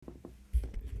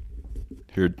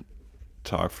Here,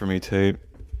 talk for me, Tate.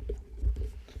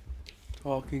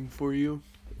 Talking for you.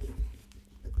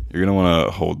 You're gonna want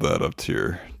to hold that up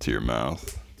to your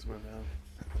mouth, It's my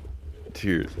mouth. to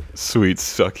your sweet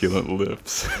succulent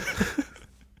lips.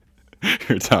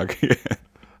 You're talking.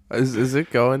 Is it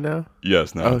going now?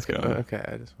 Yes, now it's Okay. going. Okay,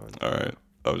 I just want. All right,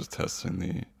 I was testing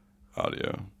the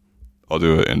audio. I'll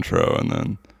do an intro and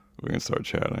then we can start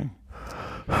chatting.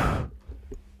 All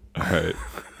right.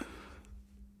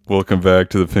 Welcome back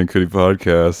to the Pink Hoodie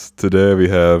Podcast. Today we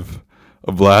have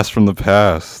a blast from the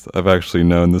past. I've actually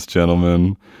known this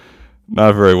gentleman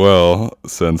not very well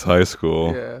since high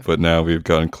school, Yeah. but now we've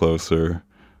gotten closer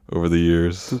over the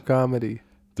years Through comedy,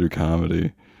 through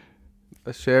comedy.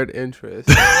 a shared interest.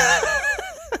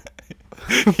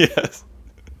 Yes.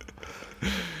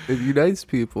 It unites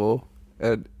people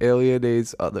and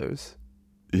alienates others,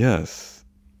 Yes.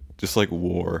 Just like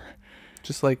war.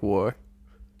 just like war.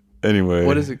 Anyway.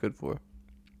 What is it good for?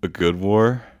 A good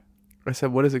war? I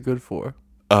said, what is it good for?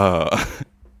 Uh,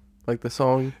 Like the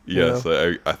song. yes. You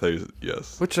know? I thought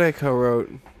yes. Which I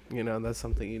co-wrote. You know, that's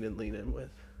something you didn't lean in with.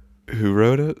 Who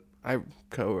wrote it? I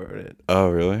co-wrote it. Oh,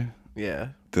 really? Yeah.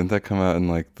 Didn't that come out in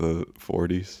like the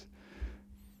 40s?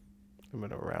 I've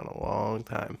been around a long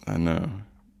time. I know.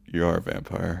 You are a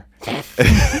vampire.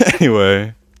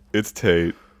 Anyway, it's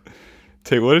Tate.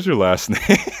 Tate, what is your last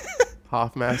name?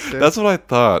 Hoffmaster. That's what I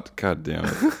thought. God damn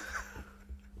it.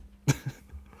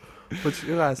 What's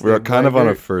your last We're name? kind of on a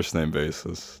Like, first name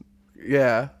basis.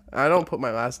 yeah. I don't put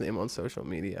my last name on social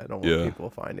media. I don't want Yeah. people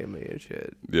finding me and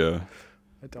shit. Yeah.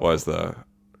 I don't. Why is that?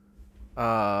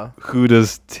 Uh, Who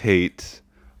does Tate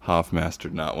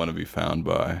Hoffmaster not want to be found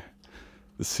by?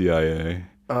 The CIA?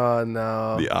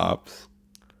 no. The ops?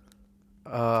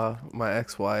 My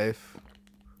ex-wife.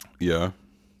 Yeah.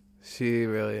 She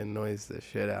really annoys the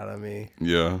shit out of me.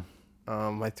 Yeah.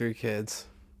 My 3 kids.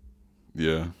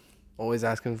 Yeah. Always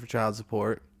asking for child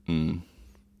support. Mm.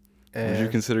 And Would you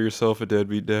consider yourself a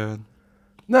deadbeat dad?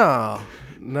 No.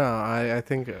 I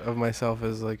think of myself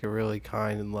as like a really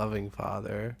kind and loving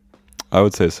father. I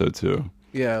would say so too.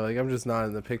 Yeah, like I'm just not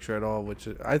in the picture at all, which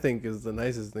I think is the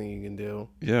nicest thing you can do.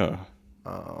 Yeah.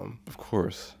 Um, Of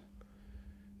course.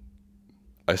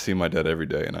 I see my dad every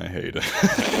day and I hate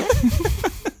it.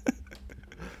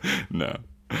 No,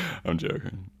 I'm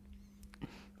joking.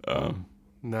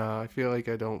 no, I feel like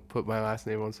I don't put my last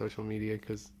name on social media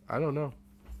because I don't know.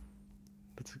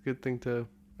 That's a good thing to.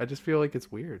 I just feel like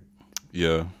it's weird.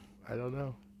 Yeah. I don't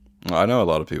know. I know a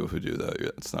lot of people who do that. Yeah,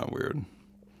 it's not weird.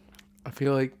 I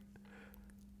feel like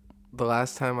the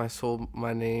last time I sold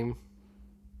my name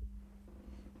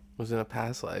was in a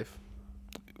past life.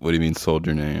 What do you mean sold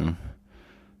your name?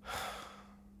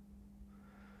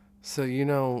 So you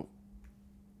know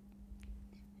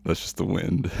That's just the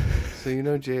wind.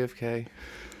 JFK.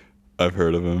 I've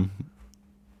heard of him.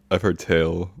 I've heard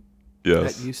tale.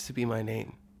 Yes. That used to be my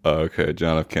name, Oh, okay.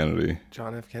 John F. Kennedy.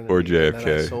 John F. Kennedy. Or And then I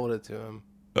JFK. sold it to him.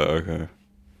 Oh, okay.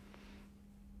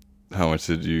 How much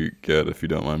did you get, if you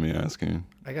don't mind me asking?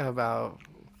 I got about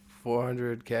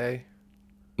 $400K.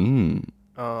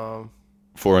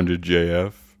 400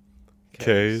 JF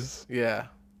Ks. Yeah,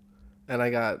 and I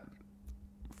got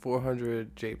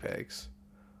 400 JPEGs.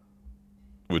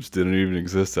 Which didn't even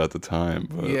exist at the time,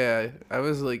 but Yeah, I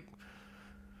was like,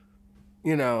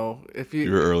 if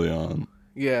you were early on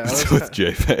yeah, with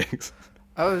JPEGs.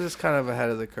 I was just kind of ahead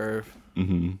of the curve.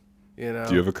 Mm-hmm. You know.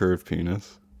 Do you have a curved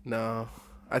penis? No,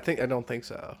 I don't think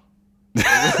so.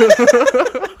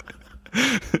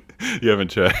 You haven't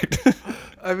checked.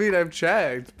 I mean, I've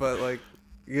checked, but like,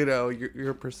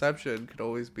 your perception could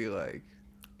always be like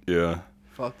Yeah.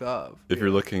 fucked up. If you're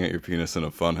looking at your penis in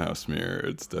a Funhouse mirror,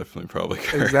 it's definitely probably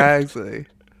curved. Exactly.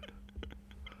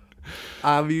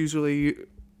 I'm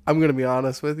gonna be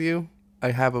honest with you.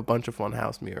 I have a bunch of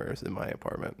Funhouse mirrors in my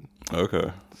apartment.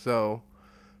 Okay. So,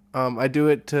 I do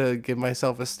it to give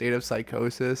myself a state of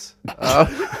psychosis.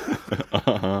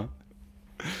 Uh-huh.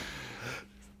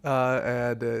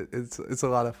 And it's a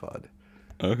lot of fun.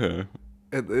 Okay.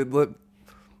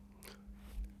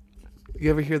 You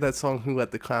ever hear that song "Who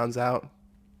Let the Clowns Out"?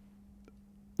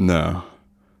 No.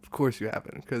 Of course you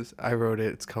haven't, because I wrote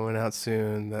it. It's coming out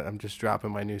soon. That I'm just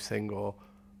dropping my new single.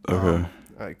 Okay.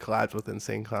 I collabed with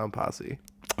Insane Clown Posse,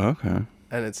 Okay.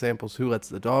 and it samples "Who Lets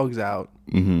the Dogs Out."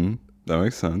 Mm-hmm. That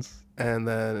makes sense. And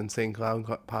then Insane Clown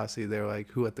Posse, they're like,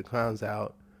 "Who let the clowns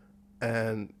out?"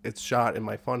 And it's shot in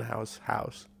my Funhouse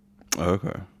house.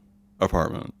 Okay.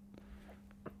 Apartment.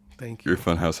 Thank you. Your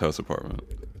Funhouse apartment.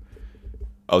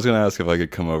 I was gonna ask if I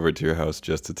could come over to your house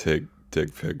just to take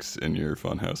dick pics in your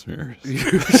Funhouse mirrors.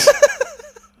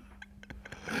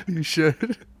 You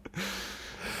should.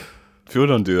 People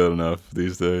don't do that enough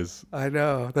these days. I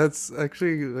know. That's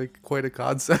actually like quite a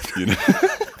concept. You know?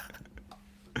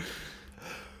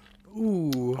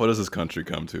 Ooh. What does this country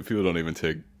come to? People don't even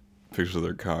take pictures of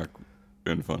their cock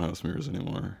in funhouse mirrors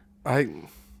anymore. I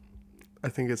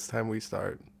think it's time we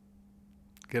start.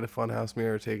 Get a funhouse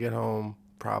mirror, take it home,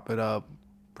 prop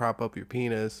up your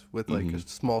penis with like a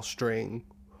small string.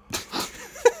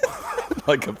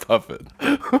 Like a puppet.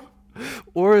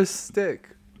 Or a stick.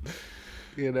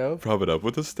 You know? Prop it up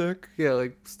with a stick? Yeah,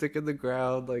 like stick in the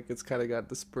ground, like it's kind of got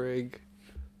the spring.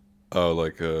 Oh,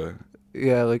 like a...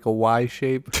 Yeah, like a Y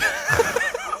shape.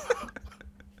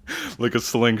 Like a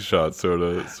slingshot sort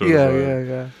of.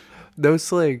 Yeah. No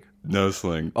sling. No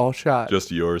sling. All shot.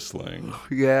 Just your sling.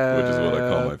 Yeah. Which is what I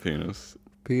call my penis.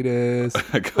 Penis.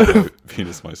 I call my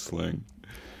penis my sling.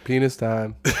 Penis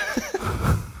time.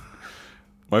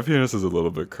 My penis is a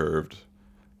little bit curved.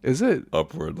 Is it?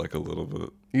 Upward, like a little bit.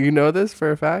 You know this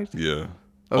for a fact? Yeah. Okay.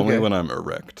 Only when I'm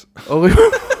erect. Only.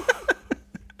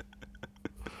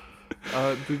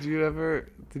 Did you ever?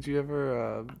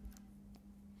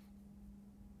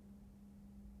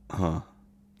 Huh.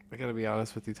 I gotta be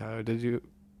honest with you, Tyler. Did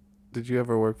you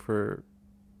ever work for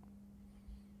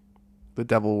The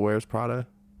Devil Wears Prada?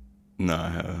 No, I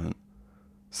haven't.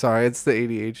 Sorry, it's the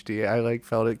ADHD. I like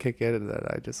felt it kick in and then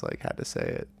I just like had to say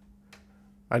it.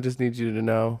 I just need you to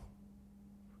know.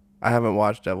 I haven't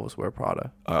watched Devils Wear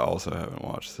Prada. I also haven't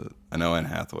watched it. I know Anne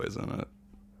Hathaway's in it.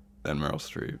 And Meryl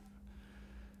Streep.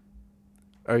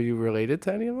 Are you related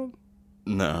to any of them?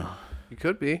 No. You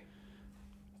could be.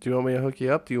 Do you want me to hook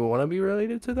you up? Do you want to be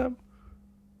related to them?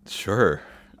 Sure.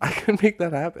 I can make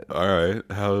that happen. All right.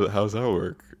 How's that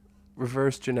work?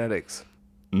 Reverse genetics.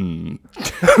 Mm.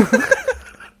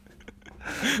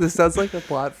 This sounds like a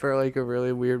plot for like a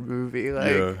really weird movie.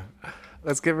 Like, Yeah.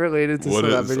 let's get related to What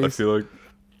celebrities. is? I feel like.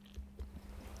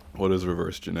 What is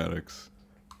reverse genetics?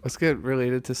 Let's get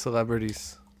related to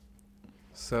celebrities,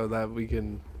 so that we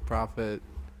can profit.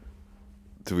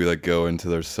 Do we like go into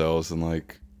their cells and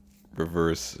like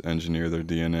reverse engineer their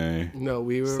DNA? No,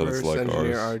 we So it's reverse like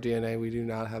engineer ours. our DNA. We do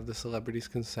not have the celebrity's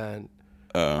consent.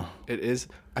 Oh. It is.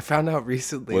 I found out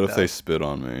recently. What if though, they spit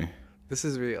on me? This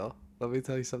is real. Let me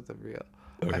tell you something real.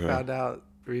 Okay. I found out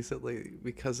recently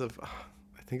because of,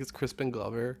 I think it's Crispin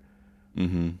Glover.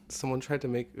 Mm-hmm. Someone tried to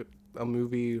make a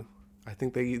movie. I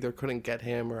think they either couldn't get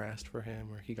him or asked for him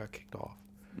or he got kicked off.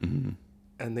 Mm-hmm.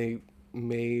 And they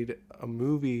made a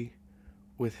movie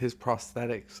with his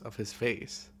prosthetics of his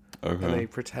face. Okay. And they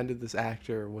pretended this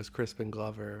actor was Crispin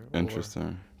Glover. Interesting.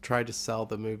 Or tried to sell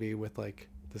the movie with like,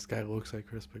 this guy looks like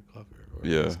Crispin Glover. Or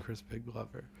Yeah. this Crispin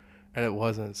Glover. And it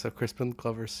wasn't. So Crispin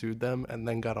Glover sued them and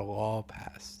then got a law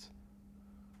passed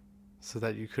so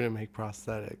that you couldn't make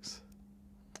prosthetics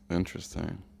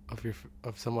Interesting.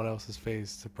 of someone else's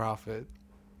face to profit.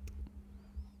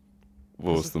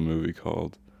 What was the movie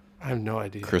called? I have no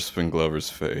idea. Crispin Glover's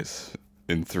face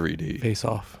in 3D. Face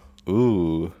Off.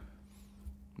 Ooh.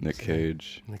 Nick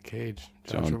Cage. Nick Cage.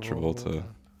 John Travolta.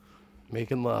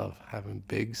 Making love, having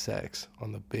big sex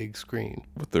on the big screen.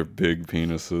 With their big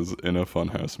penises in a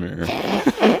funhouse mirror.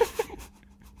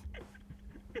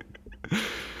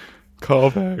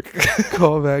 Callback.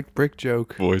 Callback, brick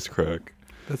joke. Voice crack.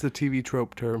 That's a TV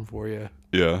trope term for you.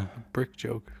 Yeah. Brick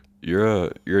joke. You're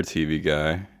a TV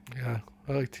guy. Yeah,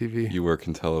 I like TV. You work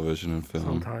in television and film.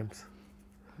 Sometimes.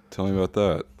 Tell me about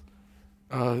that.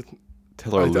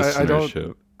 Tell our I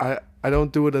listenership. I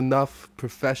don't do it enough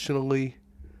professionally.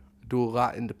 I do a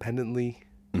lot independently.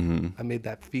 Mm-hmm. I made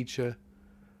that feature.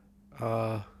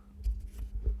 I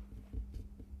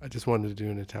just wanted to do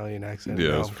an Italian accent. Yeah,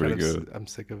 Now it's pretty good. I'm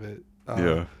sick of it.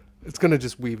 Yeah. It's going to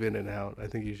just weave in and out. I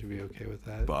think you should be okay with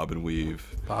that. Bob and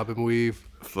weave. Bob and weave.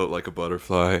 Float like a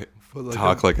butterfly. Like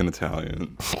Talk like an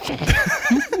Italian.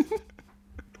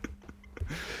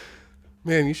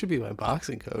 Man, you should be my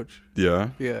boxing coach. Yeah.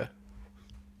 Yeah.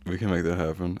 We can make that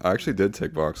happen. I actually did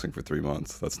take boxing for 3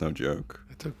 months. That's no joke.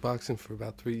 I took boxing for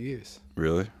about 3 years.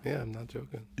 Really? Yeah, I'm not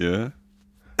joking. Yeah?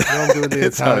 Now I'm doing the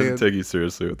It's hard Italian. to take you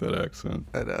seriously with that accent.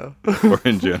 I know. Or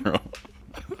in general.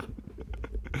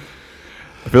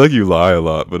 I feel like you lie a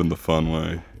lot, but in the fun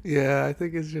way. Yeah, I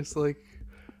think it's just like,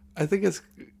 I think it's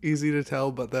easy to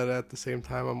tell, but then at the same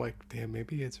time, I'm like, damn,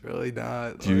 maybe it's really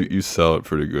not. You sell it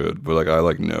pretty good, but like I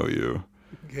like know you.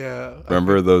 Yeah.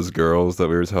 Remember those girls that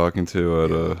we were talking to at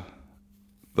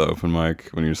the open mic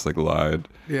when you just like lied?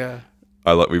 Yeah.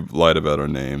 We lied about our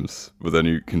names, but then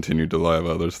you continued to lie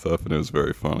about other stuff, and it was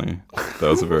very funny. That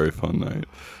was a very fun night.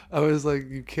 I was like,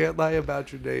 you can't lie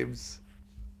about your names,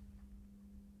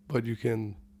 but you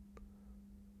can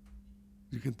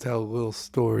tell little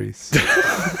stories.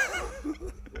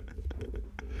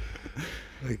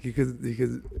 Like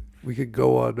we could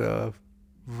go on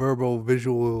verbal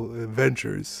visual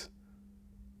adventures.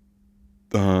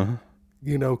 Uh-huh.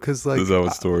 You know, because like Is that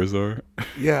what stories are?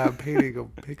 yeah, I'm painting a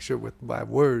picture with my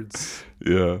words,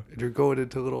 Yeah. and you're going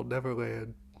into little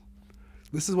Neverland.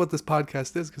 This is what this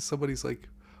podcast is, because somebody's like,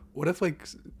 what if like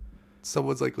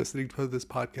someone's like listening to this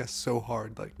podcast so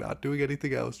hard, like not doing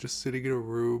anything else, just sitting in a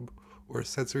room or a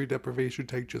sensory deprivation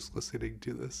tank, just listening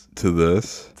to this. To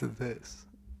this.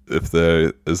 If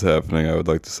that is happening, I would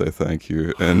like to say thank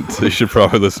you, and you should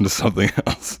probably listen to something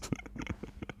else.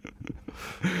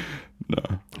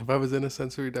 No. If I was in a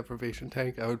sensory deprivation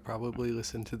tank, I would probably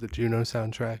listen to the Juno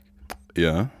soundtrack.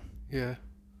 Yeah. Yeah.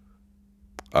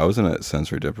 I was in a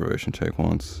sensory deprivation tank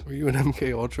once. Were you an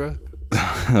MK Ultra?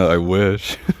 I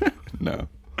wish. No.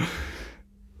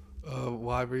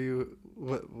 Why were you?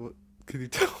 What? Could you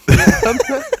tell me about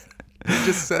that? You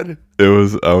just said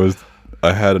it.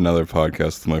 I had another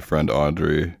podcast with my friend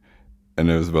Audrey, and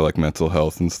it was about like mental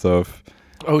health and stuff.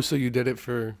 Oh, so you did it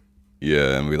for?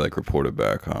 Yeah, and we like reported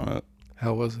back on it.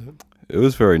 How was it? It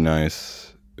was very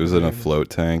nice. It was in a float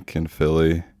tank in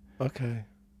Philly. Okay.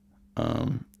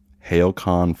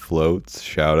 HailCon Floats,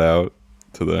 shout out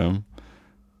to them.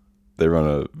 They run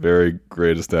a very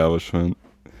great establishment.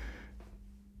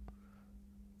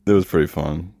 It was pretty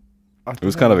fun. It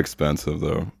was kind of expensive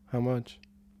though. How much?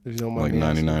 If you don't mind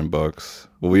like $99.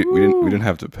 Well, we didn't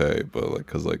have to pay, but like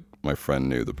because like my friend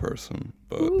knew the person,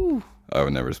 but I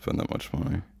would never spend that much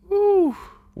money. Ooh.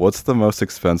 What's the most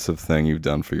expensive thing you've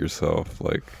done for yourself?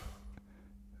 Like,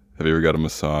 have you ever got a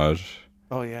massage?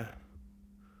 Oh yeah.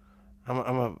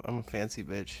 I'm a fancy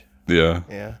bitch. Yeah.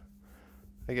 Yeah.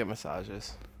 I get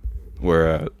massages. Where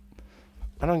at?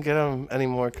 I don't get them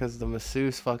anymore because the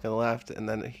masseuse fucking left, and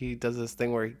then he does this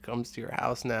thing where he comes to your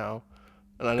house now,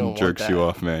 and I don't want that. Jerks you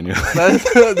off manually.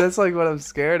 That's like what I'm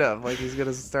scared of. Like he's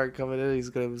gonna start coming in. He's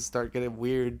gonna start getting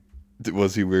weird.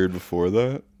 Was he weird before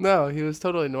that? No, he was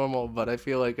totally normal. But I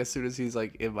feel like as soon as he's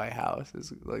like in my house,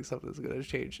 it's like something's gonna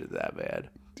change to that bad.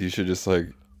 You should just like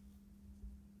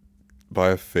buy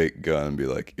a fake gun and be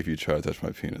like, if you try to touch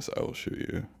my penis, I will shoot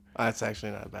you. That's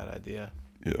actually not a bad idea.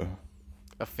 Yeah.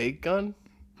 A fake gun?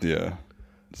 Yeah.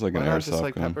 It's like an Why not airsoft just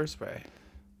like gun. pepper spray?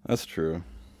 That's true.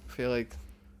 I feel like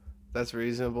that's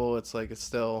reasonable. It's like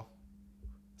it's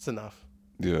enough.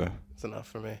 Yeah. It's enough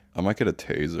for me. I might get a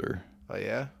taser. Oh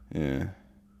yeah? Yeah.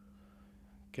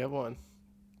 Get one.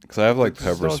 Because I have like Just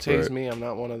pepper don't spray. tase me. I'm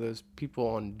not one of those people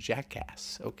on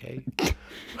Jackass, okay?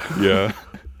 Yeah.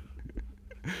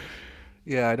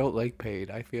 Yeah, I don't like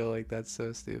pain. I feel like that's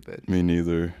so stupid. Me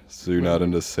neither. So you're not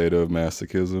into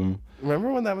sadomasochism?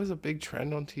 Remember when that was a big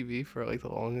trend on TV for like the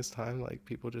longest time? Like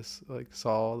people just like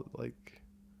saw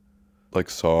Like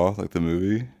Saw, like the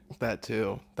movie? that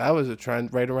too. That was a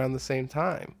trend right around the same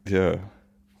time. Yeah.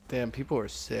 Damn, people are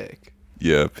sick.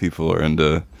 Yeah, people are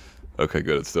into... Okay,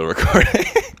 good. It's still recording.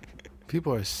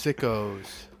 People are sickos.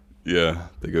 Yeah.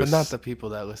 They go... But not the people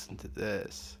that listen to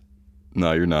this.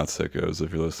 No, you're not sickos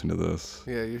if you're listening to this.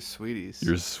 Yeah, you're sweeties.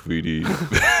 You're sweetie.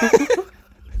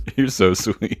 You're so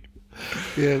sweet.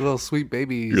 Yeah, little sweet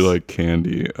babies. You're like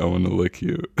candy. I want to lick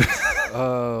you.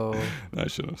 Oh. I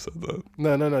shouldn't have said that.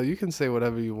 No. You can say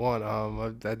whatever you want.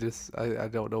 I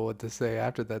don't know what to say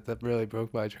after that. That really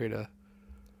broke my train of...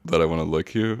 That I want to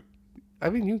lick you? I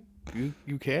mean,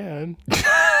 you can.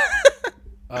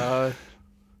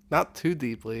 Not too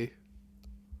deeply.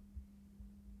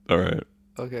 All right.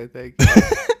 Okay, thank you.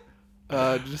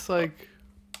 Just like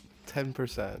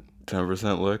 10%.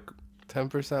 10% lick?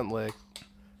 10% lick.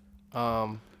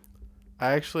 I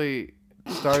actually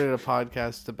started a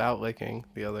podcast about licking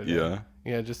the other day. Yeah.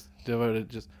 Yeah, just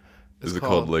devoted. Is it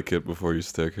called Lick It Before You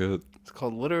Stick It? It's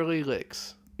called Literally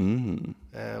Licks. Mm.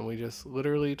 And we just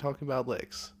literally talk about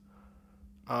licks.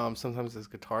 Sometimes it's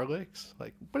guitar licks,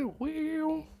 like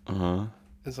Uh-huh.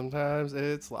 and sometimes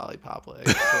it's lollipop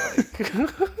licks. So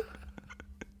like,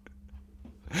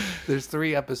 there's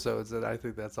 3 episodes, and I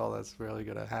think that's all that's really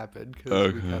gonna happen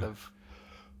because we kind of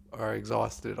are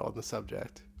exhausted on the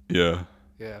subject. Yeah.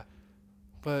 Yeah,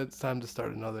 but it's time to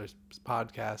start another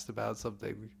podcast about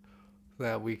something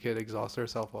that we could exhaust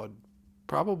ourselves on,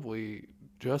 probably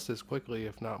just as quickly,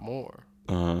 if not more.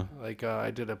 Uh-huh. Like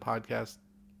I did a podcast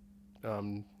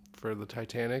for the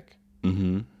Titanic.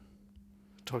 Mm-hmm.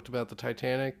 Talked about the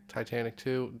Titanic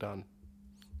 2, done.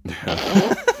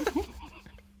 Yeah.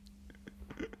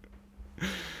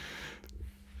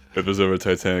 If there's ever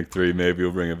Titanic 3, maybe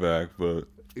we'll bring it back, but...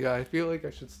 Yeah, I feel like I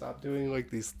should stop doing like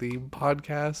these theme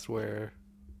podcasts where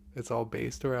it's all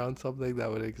based around something that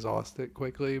would exhaust it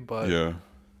quickly, but yeah.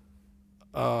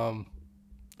 I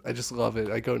just love it.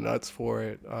 I go nuts for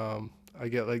it. I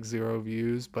get like 0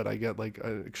 views, but I get like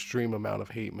an extreme amount of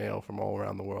hate mail from all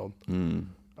around the world.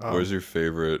 Where's your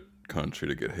favorite country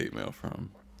to get hate mail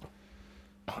from?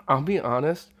 I'll be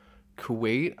honest,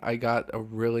 Kuwait, I got a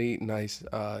really nice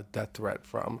death threat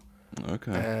from.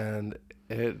 Okay. And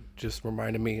it just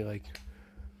reminded me, like,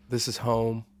 this is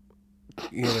home.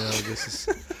 You know, this is...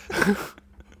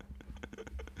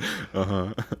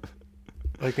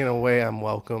 Like, in a way, I'm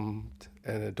welcomed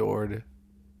and adored.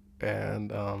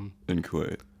 And, in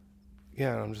Kuwait.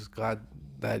 Yeah, I'm just glad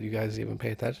that you guys even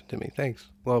pay attention to me. Thanks.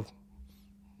 Love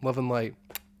and light.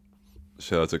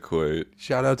 Shout out to Kuwait.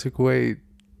 Shout out to Kuwait.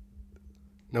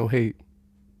 No hate.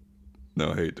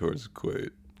 No hate towards Kuwait.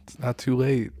 It's not too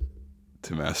late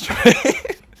to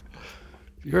masturbate.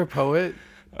 You're a poet?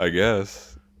 I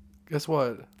guess. Guess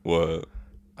what? What?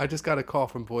 I just got a call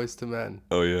from Boys to Men.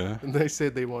 Oh, yeah? And they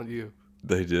said they want you.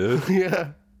 They did?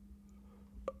 Yeah.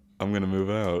 I'm going to move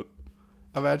out.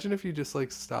 Imagine if you just,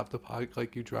 like, stopped the podcast,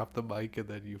 like, you dropped the mic and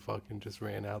then you fucking just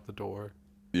ran out the door.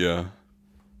 Yeah.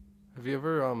 Have you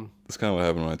ever, That's kind of what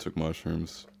happened when I took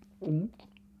mushrooms.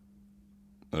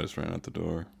 I just ran out the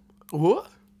door. What?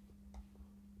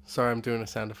 Sorry, I'm doing a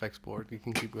sound effects board. You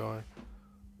can keep going.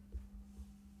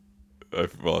 I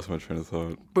lost my train of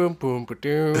thought. Boom, boom,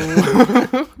 ba-doom.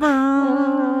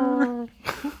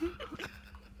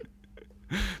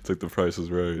 It's like The Price is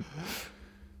Right.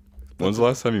 When's the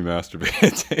last time you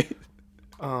masturbated, Tate?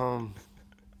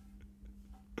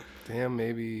 Damn,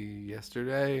 maybe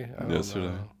yesterday. I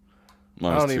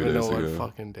don't even know what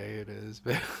fucking day it is,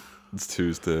 man. It's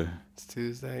Tuesday. It's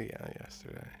Tuesday? Yeah,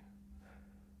 yesterday.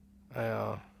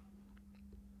 I'm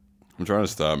trying to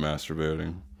stop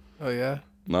masturbating. Oh, yeah?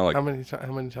 Not like... How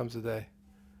many times a day?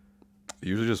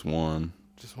 Usually just one.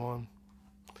 Just one?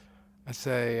 I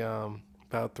say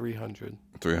about 300.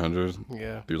 300?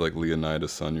 Yeah. You're like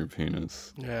Leonidas on your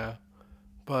penis. Yeah.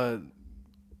 But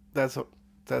that's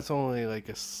only like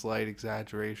a slight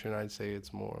exaggeration. I'd say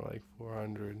it's more like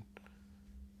 400.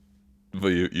 But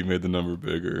you made the number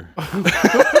bigger.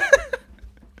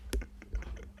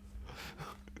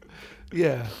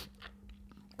 Yeah.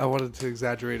 I wanted to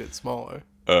exaggerate it smaller.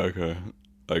 Okay.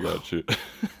 I got you.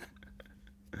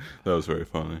 That was very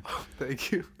funny.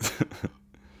 Thank you.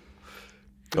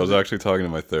 I was actually talking to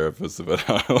my therapist about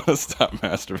how I want to stop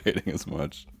masturbating as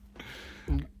much.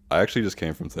 I actually just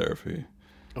came from therapy.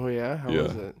 Oh, yeah? How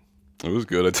was it? It was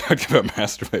good. I talked about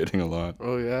masturbating a lot.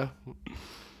 Oh, yeah?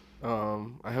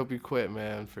 I hope you quit,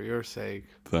 man, for your sake.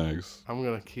 Thanks. I'm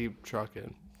going to keep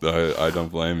trucking. I don't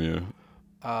blame you.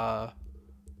 I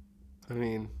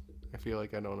mean, I feel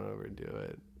like I don't overdo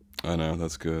it. I know,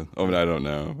 that's good. I mean, I don't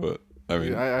know, but I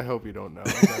mean... I hope you don't know.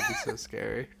 That'd be so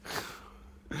scary.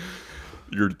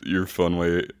 Your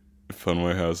Funway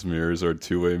house mirrors are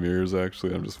two-way mirrors,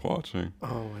 actually. I'm just watching.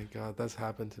 Oh, my God. That's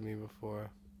happened to me before.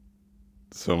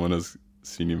 Someone has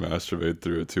seen you masturbate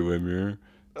through a two-way mirror?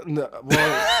 No,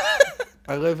 well,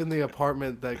 I live in the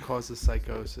apartment that causes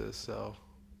psychosis, so...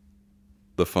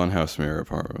 The Funhouse mirror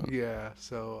apartment. Yeah,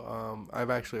 so I've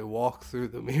actually walked through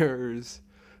the mirrors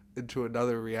into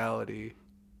another reality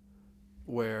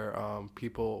where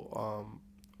people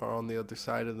are on the other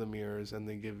side of the mirrors and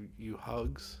they give you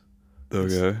hugs.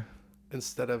 Okay.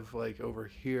 Instead of like over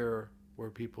here where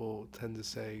people tend to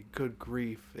say good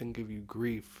grief and give you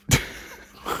grief.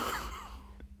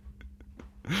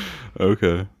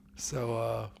 Okay.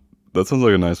 So that sounds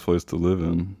like a nice place to live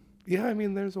in. Yeah, I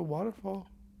mean there's a waterfall.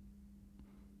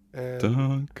 And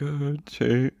don't go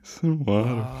chasing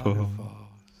waterfalls.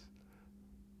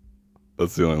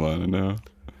 That's the only line I know.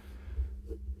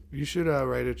 You should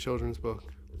write a children's book.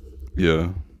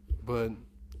 Yeah. But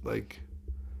like,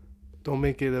 don't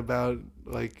make it about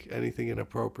like anything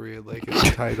inappropriate, like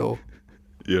its title.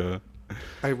 Yeah.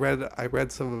 I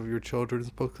read some of your children's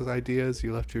books ideas.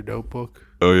 You left your notebook.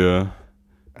 Oh yeah.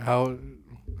 Out.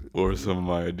 What were some of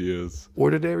my ideas?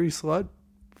 Ordinary Slut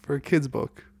for a kid's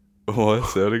book. What?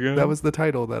 Say that again? That was the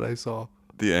title that I saw.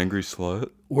 The Angry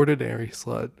Slut? Ordinary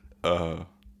Slut.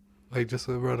 Like just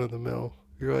a run of the mill.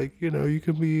 You're like, you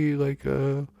can be like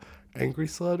a angry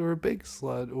slut or a big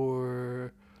slut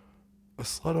or a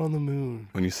slut on the moon.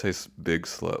 When you say big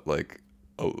slut, like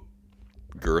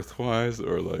girth wise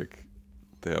or like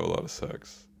they have a lot of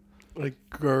sex? Like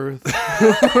girth.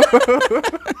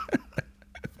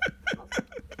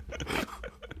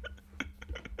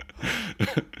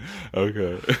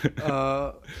 Okay.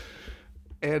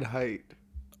 And height.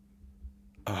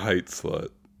 A height slut.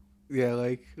 Yeah,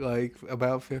 like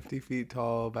about 50 feet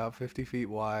tall, about 50 feet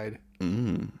wide.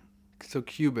 So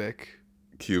cubic.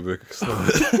 Cubic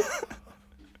slut.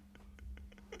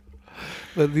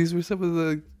 But these were some of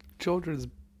the children's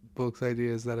books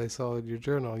ideas that I saw in your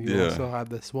journal. You Yeah. also had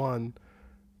this one,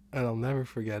 and I'll never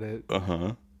forget it.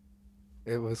 Uh-huh.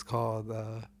 It was called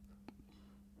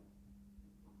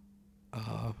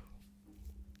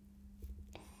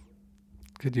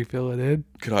could you fill it in?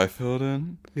 Could I fill it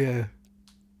in? Yeah.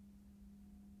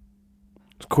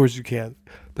 Of course you can.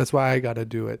 That's why I gotta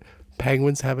do it.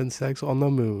 Penguins having sex on the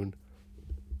moon.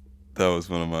 That was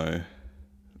one of my...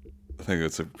 I think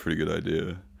that's a pretty good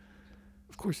idea.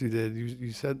 Of course you did.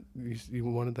 You said you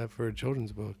wanted that for a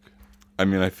children's book. I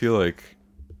mean, I feel like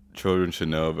children should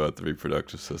know about the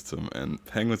reproductive system, and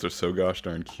penguins are so gosh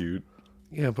darn cute.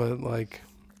 Yeah, but like,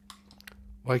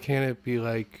 why can't it be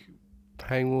like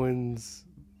penguins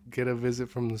get a visit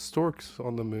from the storks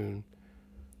on the moon?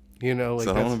 You know, like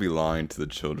So I don't want to be lying to the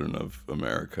children of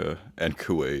America and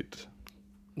Kuwait.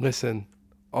 Listen,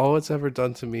 all it's ever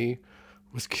done to me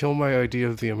was kill my idea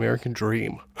of the American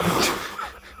dream.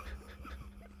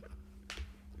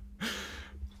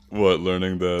 What,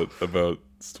 learning that about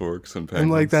storks and penguins?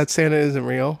 And like that Santa isn't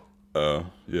real. Oh,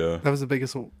 yeah. That was the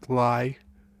biggest lie.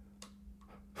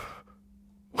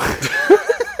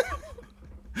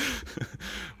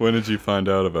 When did you find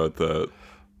out about that?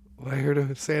 When I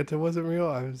heard Santa wasn't real,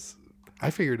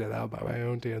 I figured it out by my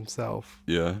own damn self.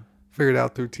 Yeah. Figured it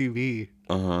out through TV.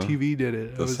 Uh-huh. TV did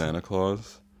it. The Santa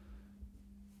Claus?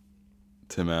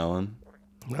 Tim Allen?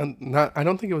 Not. I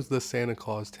don't think it was the Santa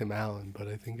Claus Tim Allen, but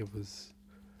I think it was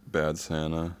Bad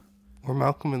Santa. or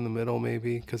Malcolm in the Middle,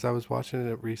 maybe, because I was watching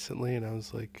it recently and I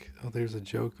was like, oh, there's a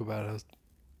joke about it.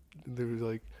 They was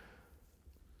like,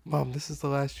 Mom, this is the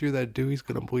last year that Dewey's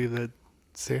gonna believe that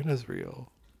Santa's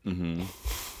real. Mm-hmm.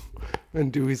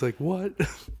 And Dewey's like, what?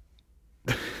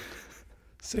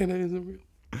 Santa isn't real.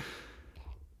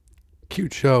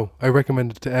 Cute show. I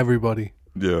recommend it to everybody.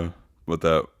 Yeah. But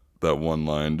that one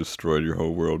line destroyed your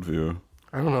whole worldview.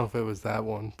 I don't know if it was that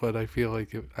one, but I feel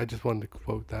like I just wanted to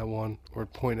quote that one or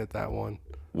point at that one.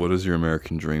 What is your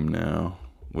American dream now?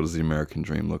 What does the American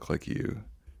dream look like you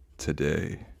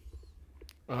today?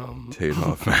 Tate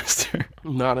Hoffmaster.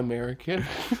 Not American.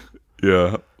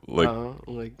 Yeah. Like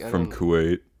I from don't-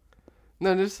 Kuwait.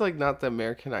 No, just like not the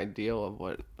American ideal of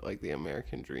what like the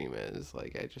American dream is.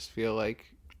 Like I just feel like,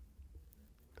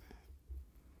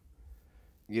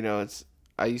 you know,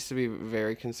 I used to be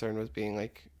very concerned with being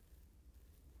like,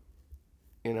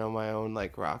 you know, my own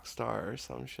like rock star or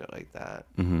some shit like that.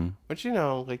 Mm-hmm. Which, you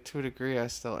know, like to a degree I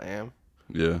still am.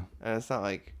 Yeah. And it's not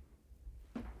like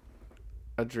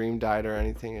a dream died or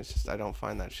anything. It's just I don't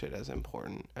find that shit as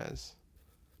important as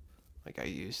like I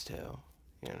used to,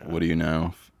 you know. What do you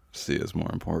now see as more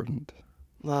important?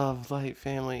 Love, light,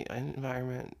 family,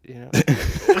 environment, you know.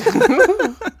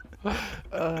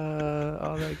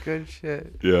 All that good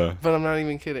shit. Yeah. But I'm not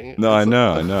even kidding. No, I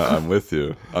know. I'm with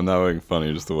you. I'm not making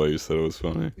funny, just the way you said it was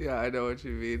funny. Yeah, I know what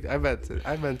you mean. I meant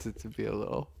it to be a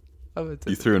little.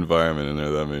 You threw environment in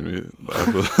there, that made me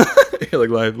laugh. You're like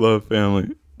life, love,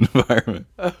 family, environment.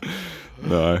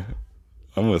 No,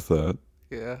 I'm with that.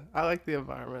 Yeah, I like the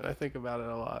environment. I think about it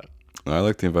a lot. I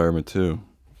like the environment too.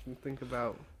 You think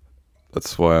about.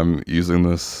 That's why I'm using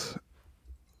this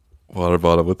water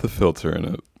bottle with the filter in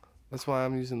it. That's why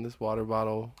I'm using this water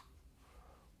bottle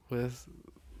with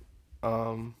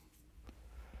A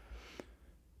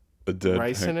dead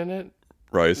ricin in it.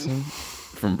 Ricin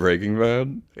from Breaking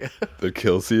Bad? Yeah. That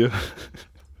kills you?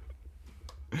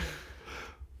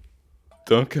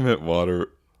 Don't commit water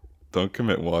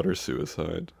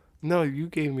suicide. No, you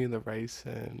gave me the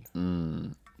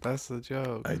ricin. That's the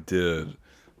joke. I did.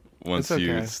 Once It's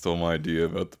you okay. stole my idea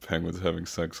about the penguins having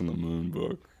sex on the moon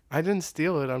book. I didn't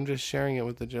steal it. I'm just sharing it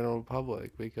with the general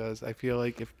public because I feel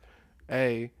like if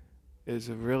A is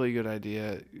a really good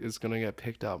idea, it's going to get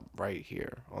picked up right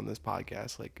here on this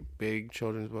podcast. Like a big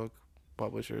children's book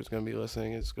publisher is going to be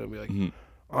listening. It's going to be like,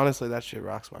 honestly, that shit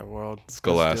rocks my world. Let's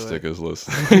do Scholastic it. is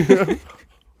listening.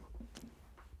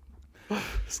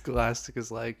 Scholastic is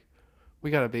like,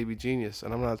 we got a baby genius.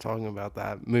 And I'm not talking about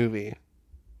that movie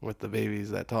with the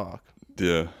babies that talk.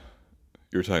 Yeah.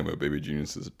 You were talking about baby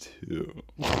geniuses too.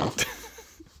 I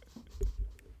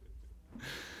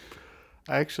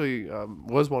actually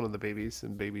was one of the babies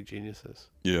in Baby Geniuses.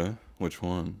 Yeah? Which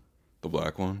one? The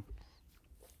black one?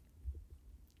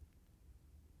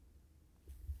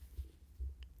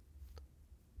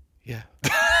 Yeah.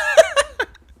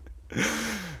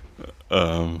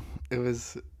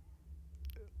 It's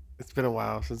been a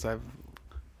while since I've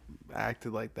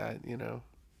acted like that, you know.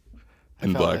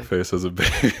 In blackface as a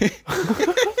baby.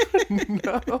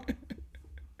 No.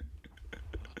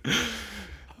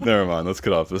 Never mind, let's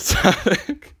get off this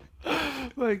topic.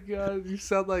 My God, you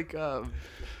sound like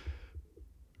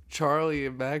Charlie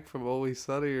and Mac from Always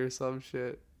Sunny or some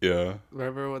shit. Yeah.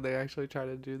 Remember when they actually tried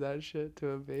to do that shit to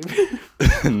a baby?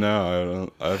 No,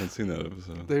 I haven't seen that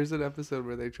episode. There's an episode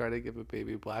where they try to give a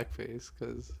baby blackface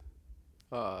because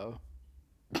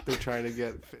they're trying to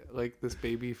get like this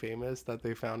baby famous that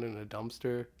they found in a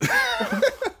dumpster.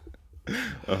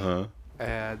 Uh-huh.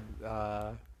 And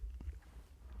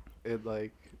it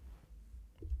like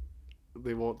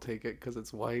they won't take it because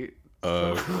it's white.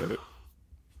 Okay.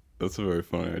 That's a very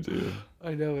funny idea.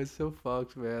 I know, it's so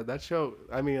fucked, man. That show,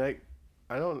 I mean,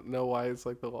 I don't know why it's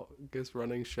like the longest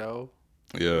running show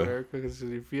in Yeah. America, because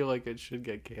you feel like it should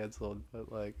get canceled,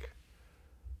 but like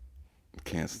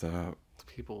Can't stop.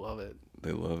 people love it.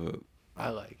 They love it. I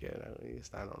like it, at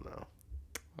least. I don't know.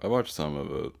 I watched some of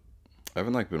it. I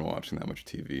haven't like been watching that much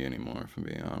TV anymore, if I'm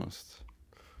being honest.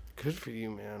 Good for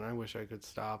you, man. I wish I could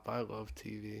stop. I love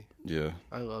TV. Yeah.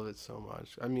 I love it so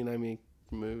much. I mean, I make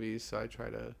movies, so I try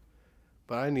to,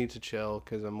 but I need to chill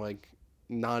because I'm like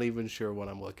not even sure what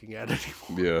I'm looking at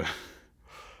anymore. Yeah.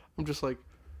 I'm just like,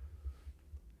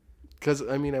 because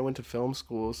I mean, I went to film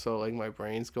school, so like my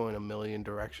brain's going a million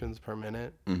directions per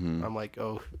minute. Mm-hmm. I'm like,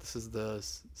 oh, this is the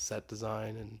set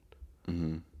design,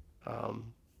 and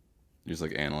You just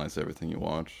like analyze everything you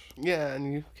watch. yeah,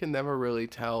 and you can never really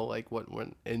tell like what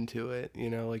went into it, you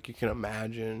know, like you can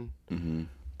imagine,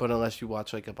 but unless you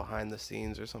watch like a behind the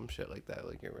scenes or some shit like that,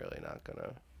 like you're really not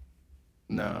gonna.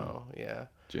 No, yeah.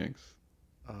 Jinx.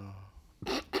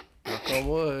 Knock on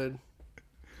wood.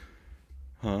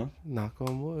 Huh? Knock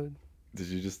on wood. Did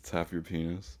you just tap your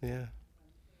penis? Yeah,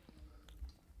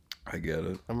 I get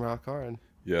it. I'm rock hard.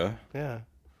 Yeah? Yeah.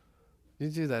 You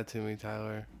do that to me,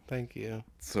 Tyler. Thank you.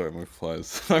 Sorry, my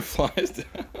fly's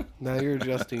down. Now you're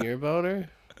adjusting your boner?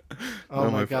 Oh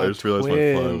No, my god, I just realized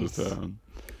my fly was down.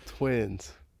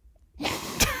 Twins.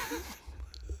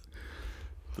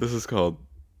 This is called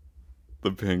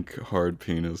the Pink Hard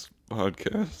Penis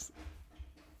Podcast.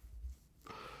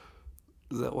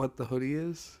 Is that what the hoodie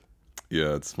is?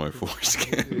 Yeah, it's my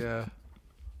foreskin. Yeah.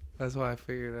 That's why I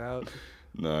figured it out.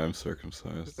 No, I'm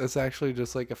circumcised. That's actually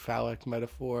just like a phallic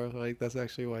metaphor. Like, that's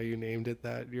actually why you named it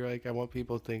that. You're like, I want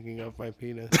people thinking of my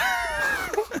penis.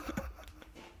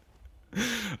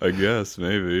 I guess,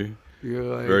 maybe. You're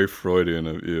like, Very Freudian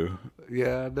of you.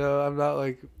 yeah, no, I'm not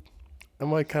like,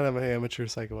 I'm like kind of an amateur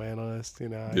psychoanalyst, you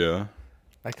know? Yeah.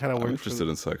 I kind of I'm work interested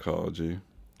in psychology.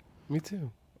 Me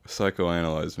too.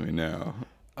 Psychoanalyze me now.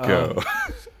 Go.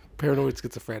 Paranoid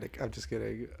schizophrenic. I'm just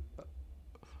kidding.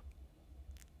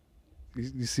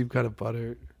 You seem kind of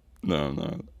buttered. No, I'm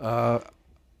not.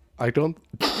 I don't.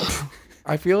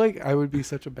 I feel like I would be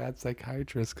such a bad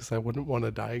psychiatrist because I wouldn't want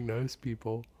to diagnose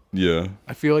people. Yeah.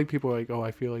 I feel like people are like, oh,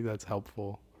 I feel like that's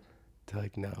helpful. To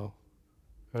like, no.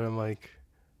 But I'm like,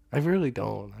 I really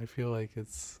don't. I feel like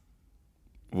it's.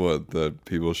 What, that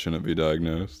people shouldn't be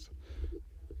diagnosed?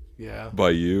 Yeah.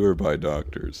 By you or by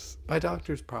doctors? By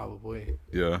doctors, probably.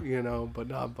 Yeah. You know, but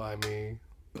not by me.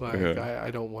 Like, Okay. I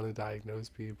don't want to diagnose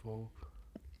people.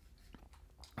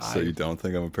 So you don't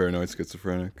think I'm a paranoid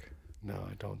schizophrenic? No,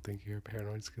 I don't think you're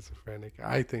paranoid schizophrenic.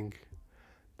 I think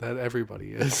that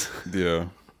everybody is. Yeah.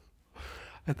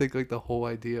 I think like the whole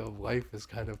idea of life is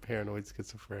kind of paranoid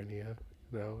schizophrenia.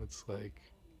 You know, it's like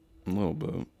A little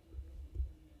bit.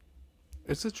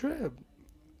 it's a trip.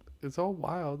 It's all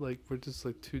wild. Like we're just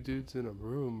like two dudes in a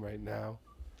room right now,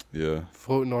 Yeah.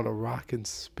 floating on a rock in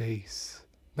space.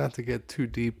 Not to get too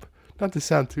deep. Not to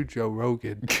sound too Joe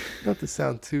Rogan. Not to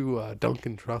sound too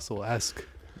Duncan Trussell-esque.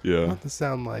 Yeah. Not to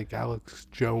sound like Alex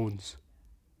Jones.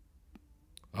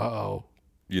 Uh-oh.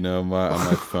 You know, on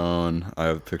my phone, I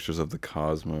have pictures of the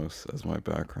cosmos as my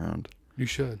background. You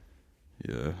should.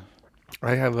 Yeah.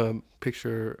 I have a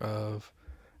picture of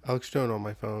Alex Jones on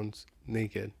my phone,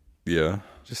 naked, Yeah.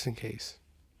 just in case.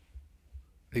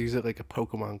 I use it like a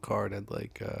Pokemon card at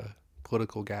like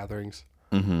political gatherings.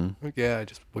 Mm-hmm. Like, yeah, I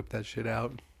just whip that shit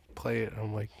out, play it.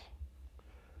 I'm like,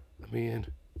 I'm in.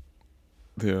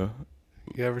 Yeah.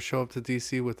 You ever show up to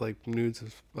DC with like nudes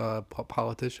of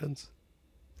politicians?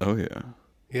 Oh, yeah.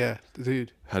 Yeah,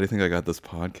 dude. How do you think I got this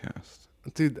podcast?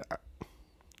 Dude,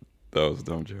 That was a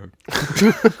dumb joke.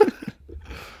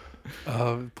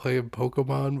 playing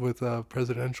Pokemon with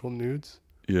presidential nudes.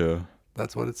 Yeah.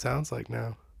 That's what it sounds like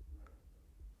now.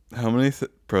 How many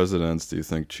presidents do you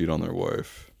think cheat on their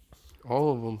wife?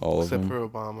 All of them, All of except them? for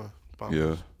Obama. Obama's,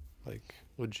 Yeah. like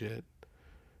legit.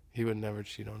 He would never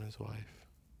cheat on his wife.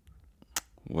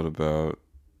 What about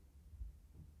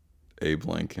Abe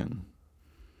Lincoln?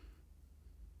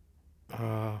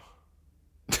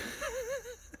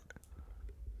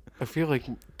 I feel like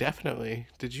definitely.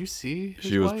 Did you see his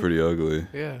She was wife? pretty ugly.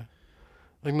 Yeah.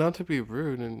 Like, not to be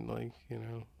rude and like, you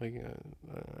know, like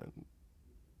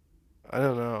I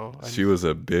don't know. She was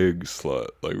a big slut,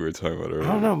 like we were talking about earlier. I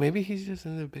don't know. Maybe he's just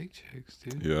into big chicks,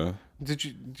 dude. Yeah. Do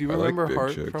you I like remember big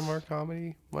Hart chicks. from our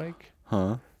comedy, Mike?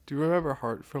 Huh? Do you remember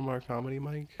Hart from our comedy,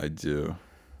 Mike? I do.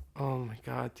 Oh my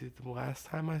god, dude! The last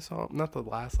time I saw him, not the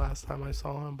last time I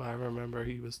saw him, but I remember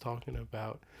he was talking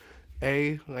about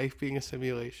A, life being a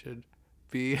simulation,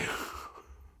 B.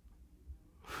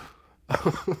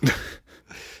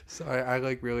 Sorry, I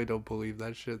like really don't believe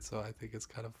that shit, so I think it's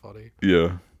kind of funny.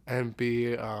 Yeah. And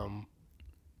B,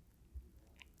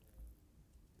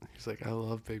 he's like, I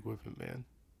love big women, man.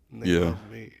 And they love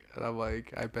me. And I'm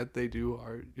like, I bet they do,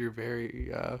 Art. You're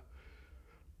very,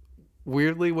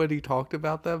 weirdly, when he talked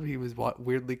about them, he was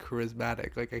weirdly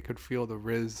charismatic. Like, I could feel the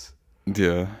riz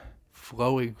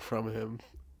flowing from him.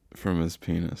 From his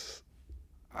penis.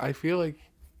 I feel like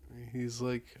he's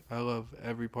like, I love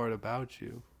every part about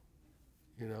you.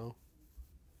 You know?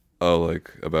 Oh,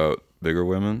 like about bigger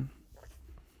women?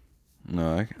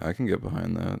 No, I can get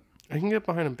behind that. I can get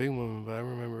behind a big woman, but I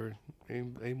remember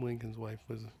Abe Lincoln's wife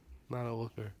was not a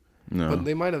looker. No. But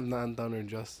they might have not done her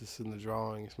justice in the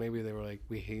drawings. Maybe they were like,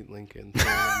 we hate Lincoln.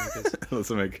 So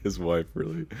let's make his wife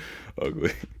really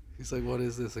ugly. He's like, what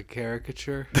is this, a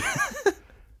caricature?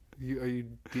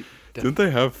 Didn't they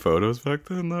have photos back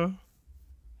then, though?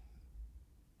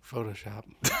 Photoshop.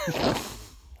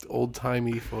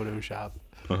 Old-timey Photoshop.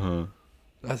 Uh-huh.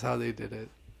 That's how they did it.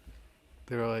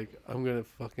 They were like, I'm going to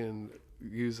fucking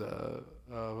use a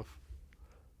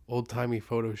old-timey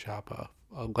Photoshop,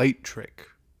 a light trick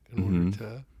in order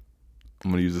to...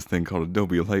 I'm going to use this thing called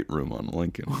Adobe Lightroom on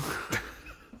Lincoln.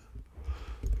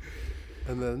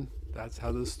 And then that's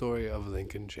how the story of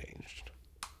Lincoln changed.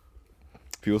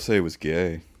 People say he was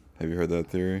gay. Have you heard that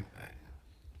theory?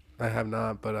 I have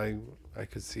not, but I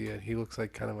could see it. He looks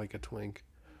like kind of like a twink.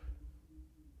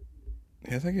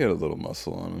 Yeah, I think he had a little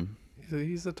muscle on him.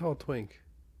 He's a tall twink.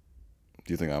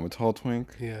 Do you think I'm a tall twink?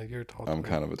 Yeah, you're a tall I'm twink.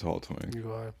 kind of a tall twink.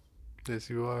 You are. Yes,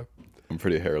 you are. I'm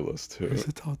pretty hairless, too. He's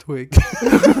a tall twink.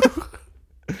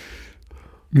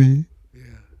 Me?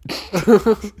 Yeah.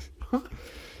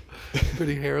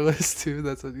 Pretty hairless, too.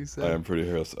 That's what you said. I am pretty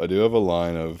hairless. I do have a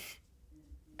line of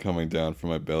coming down from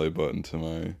my belly button to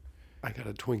my... I got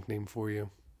a twink name for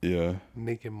you. Yeah.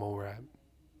 Naked Mole Rat.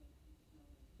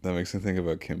 That makes me think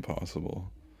about Kim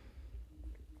Possible.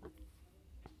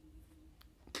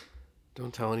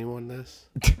 Don't tell anyone this.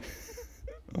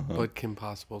 But Kim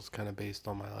Possible's kind of based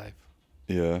on my life.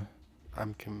 Yeah.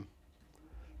 I'm Kim.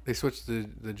 They switched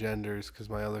the genders because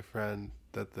my other friend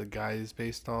that the guy is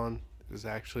based on is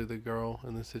actually the girl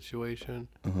in the situation.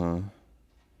 Uh-huh.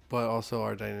 But also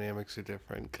our dynamics are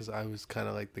different because I was kind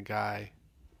of like the guy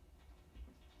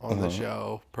on the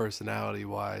show,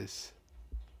 personality-wise.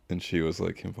 And she was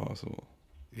like Kim Possible.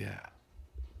 Yeah.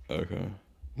 Okay.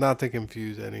 Not to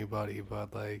confuse anybody,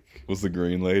 but like... Was the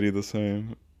green lady the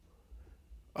same?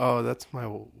 Oh, that's my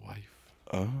wife.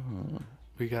 Oh.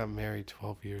 We got married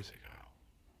 12 years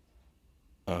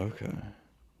ago. Okay.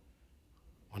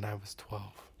 When I was 12.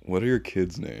 What are your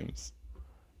kids' names?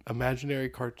 Imaginary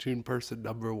cartoon person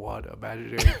number 1.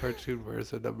 Imaginary cartoon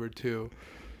person number 2.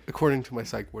 According to my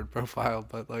psych ward profile,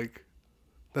 but like,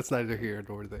 that's neither here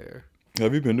nor there.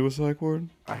 Have you been to a psych ward?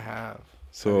 I have.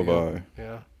 So have I.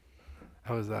 Yeah.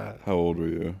 How was that? How old were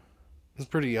you? I was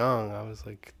pretty young. I was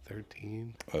like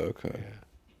 13. Okay. Yeah.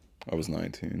 I was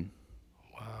 19.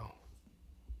 Wow.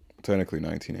 Technically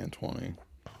 19 and 20.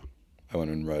 I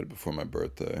went in right before my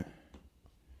birthday.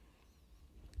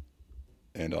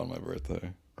 And on my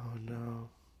birthday. Oh no.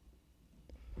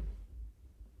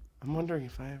 I'm wondering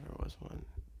if I ever was one.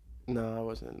 No, I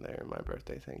wasn't there on my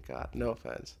birthday, thank God. No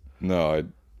offense. No,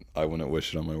 I wouldn't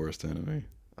wish it on my worst enemy.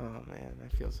 Oh man,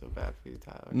 I feel so bad for you,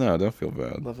 Tyler. No, don't feel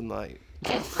bad. Love and light.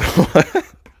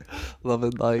 Love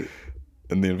and light.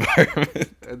 In the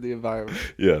environment. And the environment.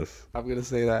 Yes. I'm gonna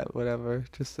say that, whatever,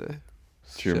 just to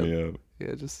cheer me up.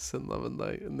 Yeah, just to send love and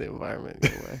light in the environment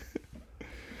anyway.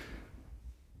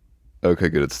 Okay,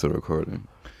 good. It's still recording.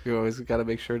 You always gotta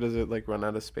make sure, does it like run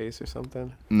out of space or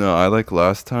something? No, I like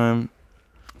last time.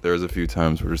 There was a few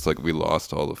times where just like we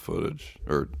lost all the footage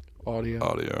or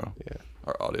Audio. Yeah.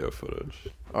 Our audio footage.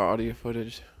 Our audio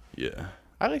footage. Yeah.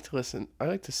 I like to listen. I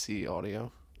like to see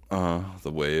audio.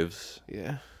 The waves.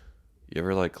 Yeah. You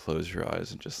ever like close your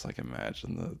eyes and just like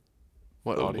imagine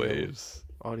What the audio waves?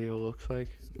 Audio looks like?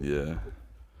 Yeah.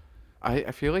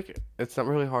 I feel like it's not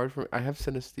really hard for me. I have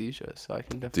synesthesia, so I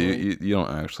can Do definitely... you don't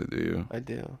actually, do you? I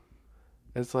do.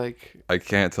 It's like... I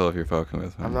can't tell if you're fucking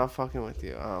with me. I'm not fucking with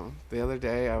you. The other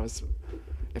day,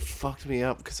 it fucked me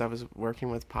up because I was working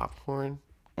with popcorn.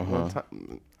 One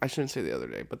time, I shouldn't say the other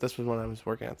day, but this was when I was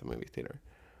working at the movie theater.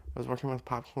 I was working with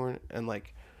popcorn, and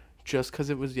like just because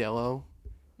it was yellow.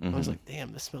 I was Mhm. like,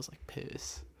 damn, this smells like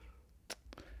piss.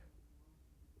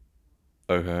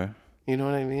 Okay. You know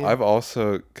what I mean? I've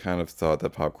also kind of thought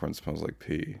that popcorn smells like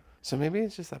pee. So maybe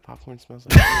it's just that popcorn smells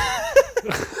like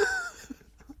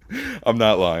pee. I'm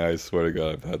not lying. I swear to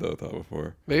God, I've had that thought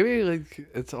before. Maybe like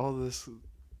it's all this.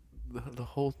 The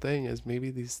whole thing is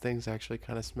maybe these things actually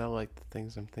kind of smell like the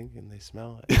things I'm thinking they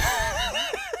smell like.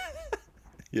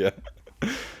 Yeah.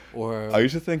 Or I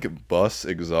used to think bus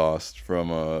exhaust from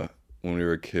when we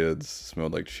were kids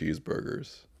smelled like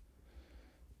cheeseburgers.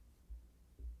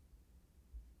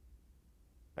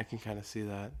 I can kind of see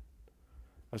that.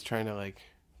 I was trying to like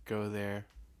go there,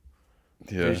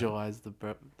 Yeah. visualize the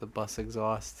bus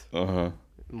exhaust Uh-huh.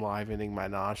 enlivening my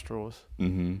nostrils.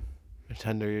 Mm-hmm. A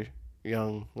tender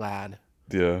young lad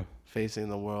Yeah. facing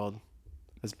the world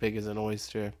as big as an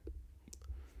oyster.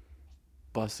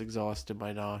 Bus exhaust in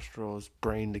my nostrils,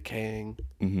 brain decaying,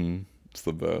 Mm-hmm. It's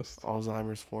the best.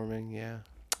 Alzheimer's forming. Yeah.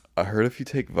 I heard if you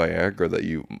take Viagra that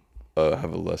you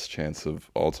have a less chance of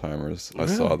Alzheimer's. I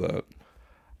saw Really? that.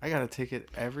 I gotta take it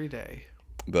every day.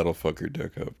 That'll fuck your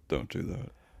dick up. Don't do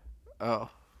that. Oh,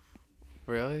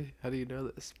 really? How do you know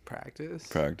this? Practice?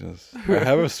 Practice. I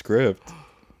have a script.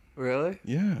 Really?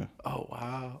 Yeah. Oh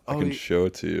wow. I can show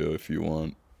it to you if you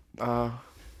want. I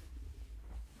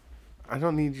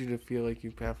don't need you to feel like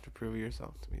you have to prove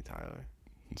yourself to me, Tyler.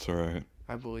 It's all right.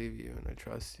 I believe you and I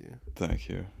trust you. Thank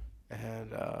you.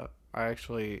 And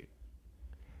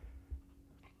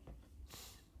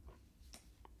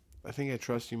I think I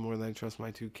trust you more than I trust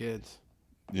my 2 kids.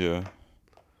 Yeah.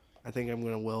 I think I'm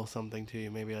gonna will something to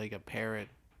you, maybe like a parrot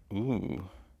Ooh.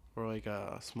 or like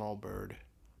a small bird,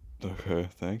 Okay.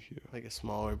 Thank you. like a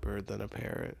smaller bird than a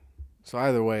parrot. So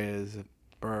either way is a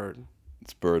bird.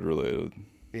 It's bird related.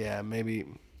 Yeah, maybe.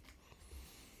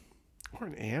 Or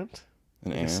an ant.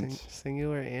 An Like a ant.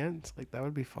 singular ant. Like that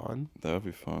would be fun. That would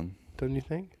be fun. Don't you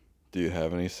think? Do you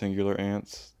have any singular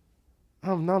ants?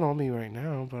 Not on me right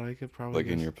now, but I could probably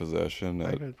Like in your possession?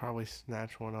 I could probably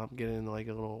snatch one up, get it in like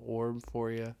a little orb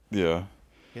for you. Yeah.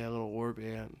 Yeah, a little orb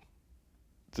ant.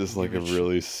 Just Give like a it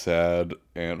really sad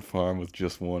ant farm with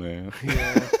just one ant.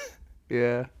 Yeah.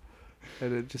 Yeah.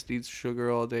 And it just eats sugar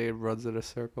all day and runs in a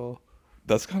circle.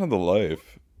 That's kind of the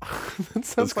life. That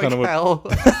sounds like kinda what- hell.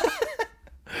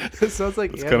 It sounds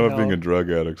like It's ant kind of what hell. being a drug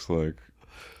addict's like.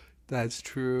 That's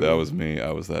true. That was me.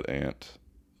 I was that ant.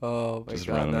 Oh my just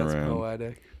god, running that's around.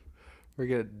 poetic. We're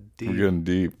getting deep. We're getting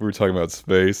deep. We were talking about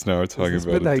space. Now we're talking Is this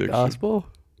about Midnight addiction. Gospel?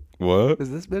 What? Is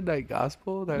this Midnight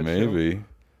Gospel? That show? Maybe.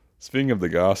 Speaking of the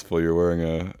gospel, you're wearing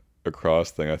a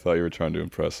cross thing. I thought you were trying to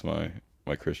impress my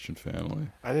Christian family.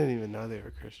 I didn't even know they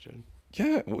were Christian.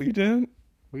 Yeah, well, you didn't?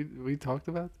 We talked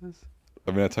about this?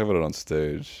 I mean, I talk about it on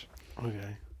stage.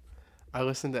 Okay. I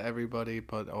listen to everybody,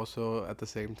 but also at the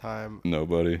same time,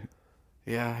 Nobody.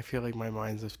 yeah, I feel like my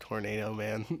mind's a tornado,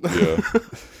 man. Yeah.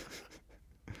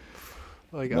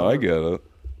 Like No, I get it.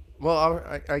 Well,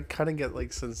 I kind of get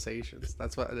like sensations.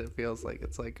 That's what it feels like.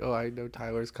 It's like, oh, I know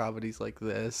Tyler's comedy's like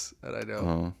this, and I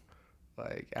know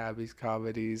like Abby's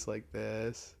comedy's like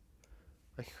this.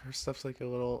 Like her stuff's like a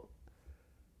little.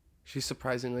 She's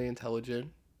surprisingly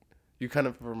intelligent. You kind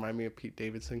of remind me of Pete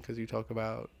Davidson because you talk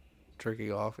about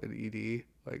jerking off in ED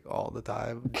like all the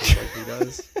time, just like he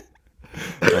does.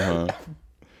 Uh-huh.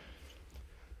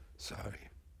 Sorry,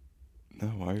 No,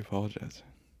 why are you apologizing?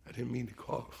 I didn't mean to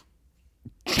cough.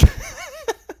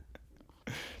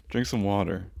 Drink some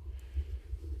water.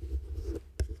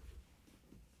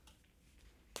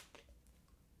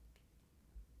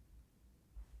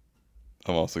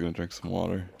 I'm also going to drink some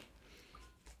water.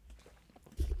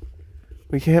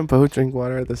 We can't both drink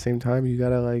water at the same time. You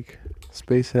gotta like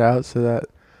space it out so that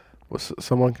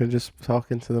someone can just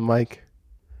talk into the mic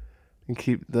and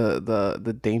keep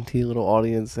the dainty little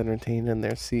audience entertained in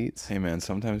their seats. Hey, man,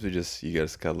 sometimes you just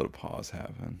got to let a pause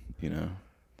happen, you know?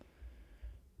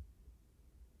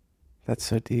 That's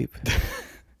so deep.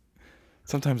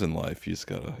 Sometimes in life, you just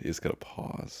gotta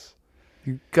pause.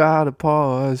 You gotta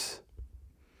pause.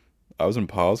 I was in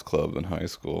Pause Club in high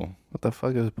school. What the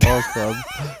fuck is Pause Club?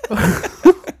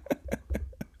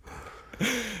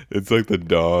 It's like the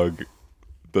dog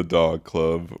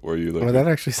club where you like Well, that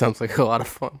actually sounds like a lot of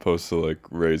fun. supposed to like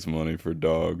raise money for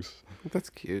dogs. That's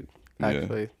cute. Yeah.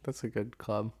 Actually, that's a good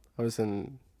club. I was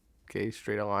in Gay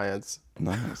Straight Alliance.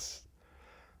 Nice.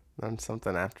 Then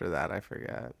something after that, I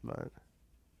forget, but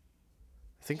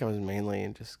I think I was mainly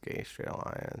in just Gay Straight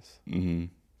Alliance. Mm-hmm.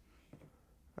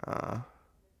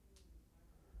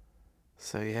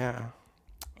 So yeah.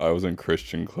 I was in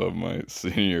Christian Club my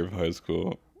senior year of high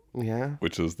school, Yeah.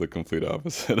 which is the complete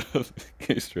opposite of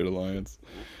Gay Straight Alliance.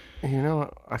 You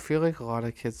know, I feel like a lot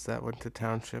of kids that went to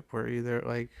township were either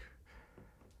like,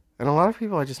 and a lot of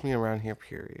people I just meet around here,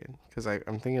 period. Because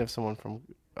I'm thinking of someone from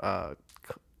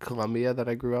Columbia that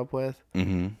I grew up with.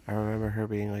 Mm-hmm. I remember her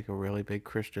being like a really big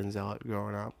Christian zealot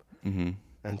growing up. Mm-hmm.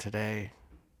 And today,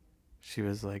 she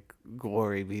was like,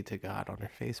 "Glory be to God" on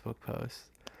her Facebook post.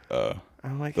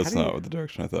 I'm like, That's not what the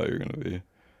direction I thought you were gonna be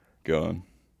going.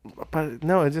 But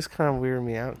no, it just kind of weirded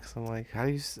me out because I'm like, how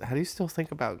do you still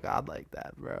think about God like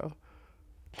that, bro?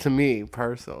 To me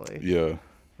personally, Yeah.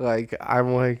 like I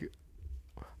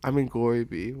mean, glory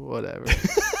be, whatever.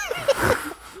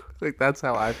 Like that's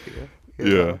how I feel. You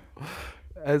know?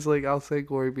 As like I'll say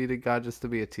glory be to God just to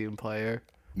be a team player.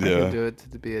 I can do it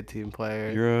to be a team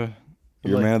player.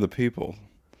 You're a man of the people.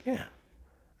 Yeah,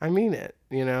 I mean it.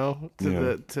 You know,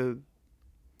 I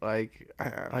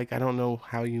don't know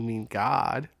how you mean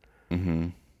God. Mm-hmm.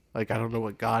 Like I don't know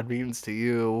what God means to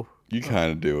you. You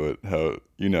kind of do it how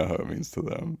you know how it means to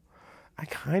them. I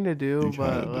kind of do,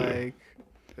 but do. like,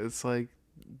 it's like,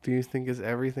 do you think it's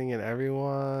everything and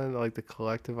everyone, like the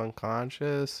collective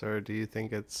unconscious, or do you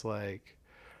think it's like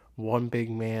one big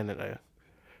man and a?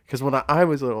 Because when I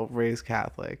was little, raised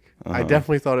Catholic, I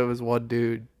definitely thought it was one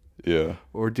dude. Yeah.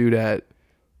 Or dudette.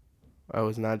 I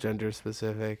was not gender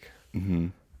specific. Mm-hmm.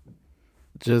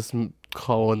 Just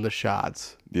calling the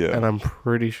shots. Yeah. And I'm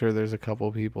pretty sure there's a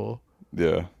couple people.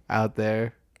 Yeah. Out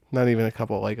there, not even a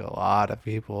couple, like a lot of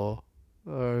people.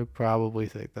 I probably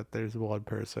think that there's one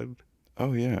person.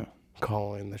 Oh yeah.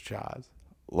 Calling the shots.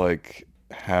 Like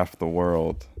half the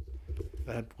world.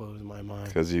 That blows my mind.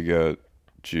 Because you got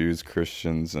Jews,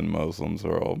 Christians, and Muslims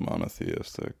are all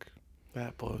monotheistic.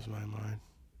 That blows my mind.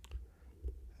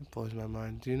 That blows my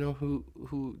mind. Do you know who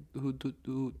Do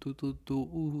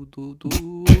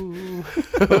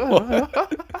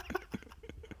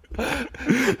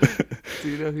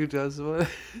you know who does what?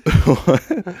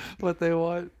 What? What they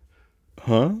want?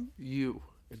 Huh? You.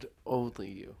 And only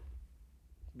you.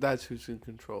 That's who's in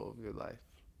control of your life.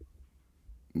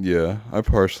 Yeah, I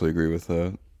partially agree with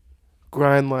that.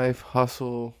 Grind life,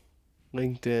 hustle,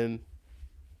 LinkedIn.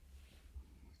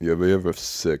 Yeah, but you have a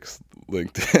sick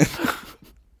LinkedIn.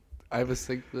 I have a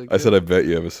sick LinkedIn. I said I bet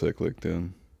you have a sick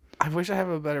LinkedIn. I wish I have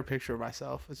a better picture of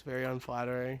myself. It's very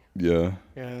unflattering. Yeah.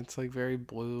 Yeah, it's like very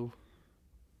blue.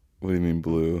 What do you mean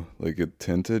blue? Like it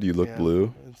tinted? You look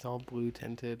blue? It's all blue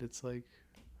tinted. It's like,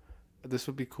 this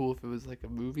would be cool if it was like a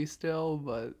movie still,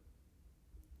 but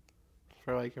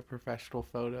for like a professional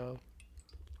photo.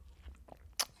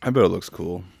 I bet it looks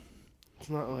cool. It's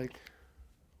not like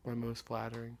my most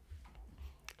flattering.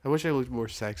 I wish I looked more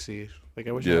sexy. Like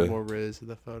I wish I had more riz in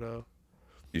the photo.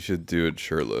 You should do it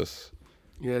shirtless.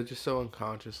 Yeah, just so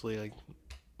unconsciously, like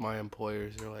my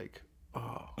employers are like,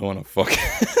 "Oh, I want to fuck.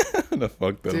 I want to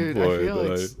fuck that dude." employee. I feel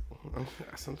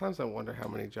like sometimes I wonder how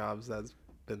many jobs that's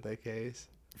been the case.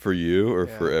 For you or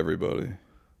for everybody?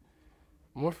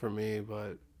 More for me,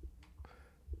 but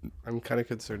I'm kind of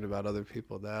concerned about other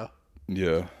people now.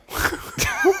 Yeah.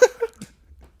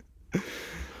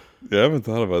 Yeah, I haven't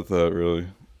thought about that really.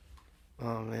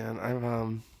 Oh man,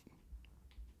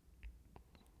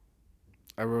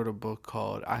 I wrote a book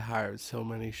called "I Hired So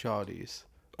Many Shawties"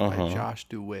 by Josh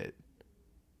DeWitt.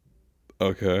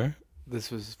 Okay.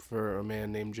 This was for a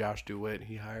man named Josh DeWitt.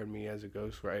 He hired me as a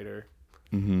ghostwriter.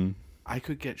 Mm-hmm. I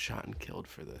could get shot and killed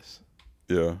for this.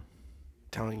 Yeah.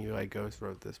 Telling you I ghost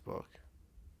wrote this book.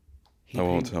 I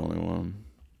won't tell anyone.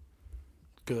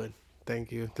 Good.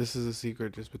 Thank you. This is a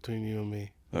secret just between you and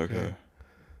me. Okay.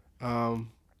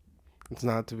 It's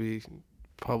not to be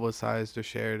publicized or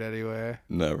shared anywhere.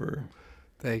 Never.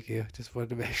 Thank you. Just wanted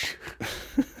to make sure.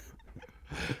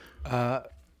 I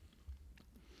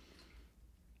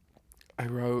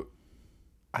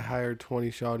hired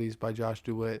 20 shawties by Josh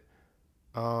DeWitt.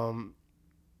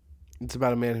 It's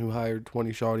about a man who hired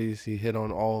 20 shawties. He hit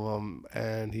on all of them,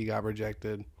 and he got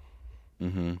rejected.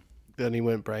 Mm-hmm. Then he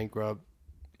went bankrupt.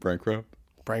 Bankrupt?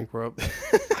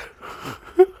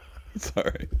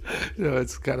 Sorry. No,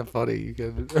 it's kind of funny. You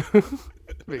can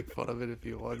make fun of it if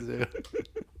you want to.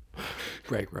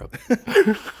 Bankrupt.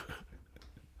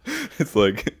 It's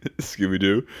like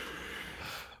Scooby-Doo.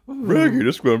 Greg, you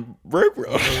just went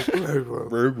bankrupt.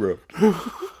 Bankrupt.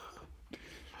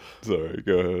 Sorry,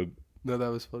 go ahead. No, that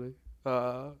was funny.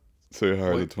 So you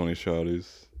hired the 20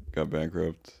 shawties, got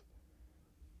bankrupt.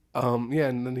 Yeah,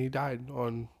 and then he died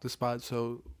on the spot.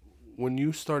 So when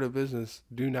you start a business,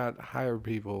 do not hire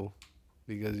people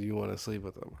because you want to sleep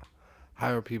with them.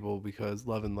 Hire people because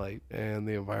love and light and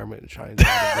the environment shines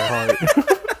out of their heart.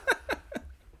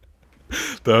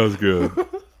 That was good.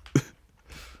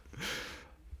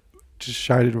 Just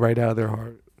shine it right out of their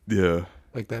heart. Yeah.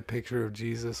 Like that picture of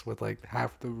Jesus with like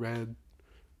half the red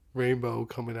rainbow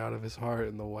coming out of his heart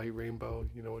and the white rainbow.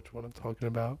 You know which one I'm talking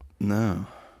about? No.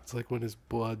 It's like when his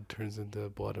blood turns into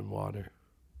blood and water.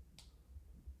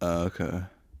 Okay.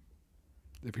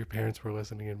 If your parents were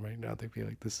listening in right now, they'd be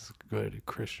like, this is a good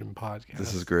Christian podcast.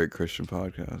 This is great Christian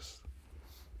podcast.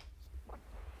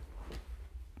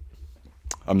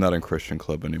 I'm not in Christian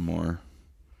club anymore.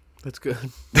 That's good.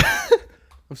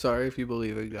 I'm sorry if you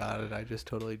believe in God and I just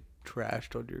totally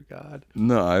trashed on your God.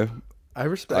 No, I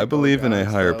respect I believe in a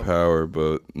gods, higher though. power,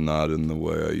 but not in the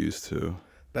way I used to.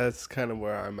 That's kind of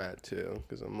where I'm at too,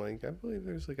 because I'm like, I believe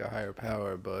there's like a higher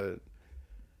power, but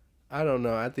I don't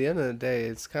know. At the end of the day,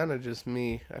 it's kind of just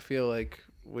me. I feel like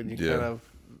when you kind of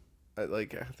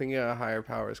like thinking of a higher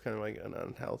power is kind of like an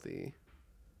unhealthy.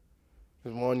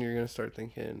 Because one, you're gonna start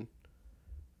thinking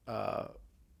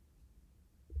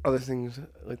other things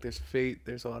like there's fate.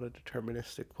 There's a lot of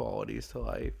deterministic qualities to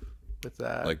life with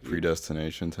that, Like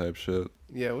predestination type shit.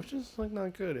 Yeah, which is like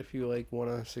not good if you like want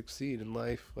to succeed in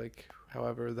life, like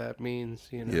however that means,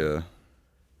 you know.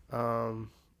 Yeah.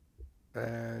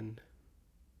 And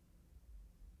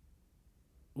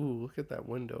ooh, look at that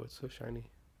window. It's so shiny.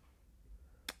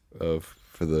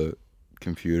 For the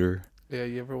computer. Yeah,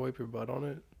 you ever wipe your butt on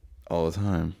it? All the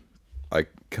time. I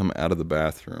come out of the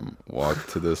bathroom, walk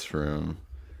to this room,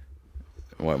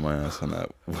 wipe my ass on that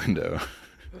window.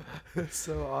 It's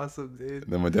so awesome, dude.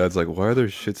 Then my dad's like, why are there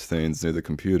shit stains near the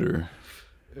computer?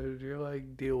 And you're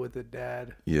like, deal with it,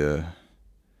 Dad. Yeah.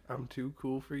 I'm too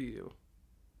cool for you.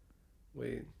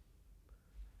 Wait.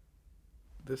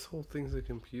 This whole thing's a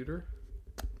computer?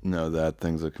 No, that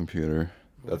thing's a computer.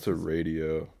 That's a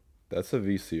radio. That's a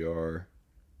VCR.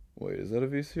 Wait, is that a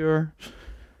VCR?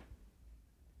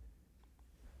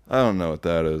 I don't know what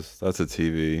that is. That's a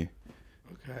TV.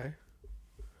 Okay.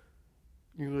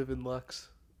 You live in Lux.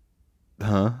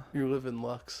 Huh? You live in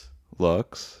Lux.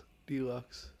 Lux?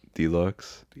 Deluxe.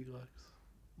 Deluxe? Deluxe.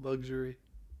 Luxury.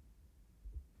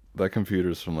 That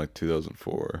computer's from like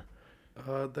 2004.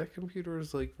 That computer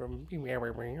is like from...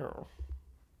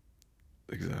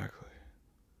 Exactly.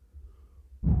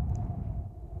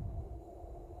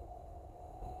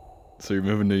 So you're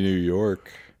moving to New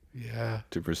York Yeah.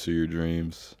 to pursue your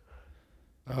dreams.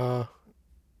 I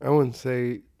wouldn't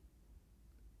say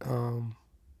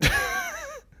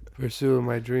pursuing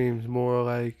my dreams, more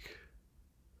like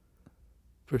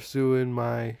pursuing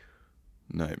my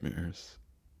Nightmares.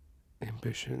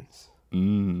 ambitions.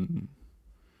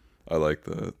 I like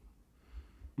that.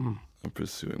 I'm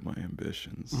pursuing my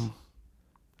ambitions.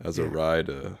 As a ride,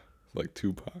 like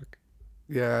Tupac.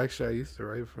 Yeah, actually, I used to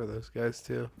write for those guys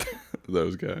too.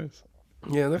 Those guys.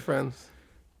 Yeah, they're friends.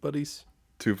 Buddies.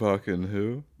 Tupac and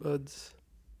who? Buds.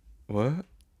 What?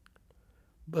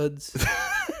 Buds.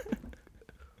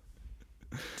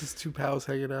 Just two pals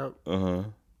hanging out. Uh-huh.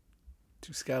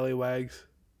 Two scallywags.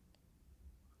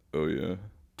 Oh, yeah.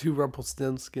 Two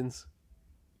Rumpelstiltskins.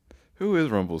 Who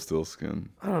is Rumpelstiltskin?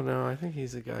 I don't know. I think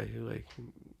he's a guy who like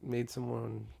made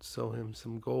someone sell him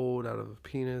some gold out of a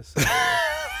penis.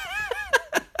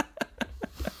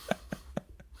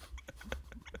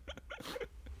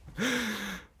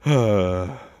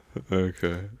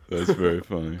 Okay. That's very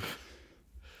funny.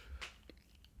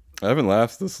 I haven't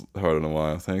laughed this hard in a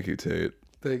while. Thank you, Tate.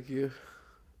 Thank you.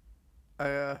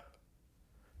 I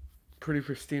pretty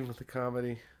pristine with the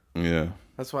comedy. Yeah.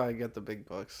 That's why I get the big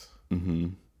bucks. Mm-hmm.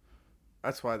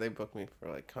 That's why they booked me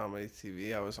for like comedy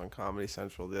TV. I was on Comedy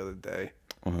Central the other day.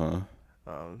 Uh-huh.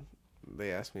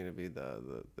 They asked me to be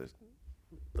the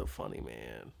funny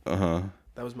man. Uh-huh.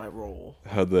 That was my role.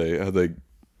 How'd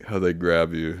they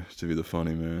grab you to be the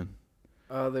funny man?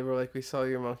 They were like, we saw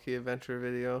your monkey adventure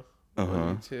video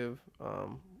on YouTube.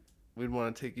 We'd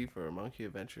want to take you for a monkey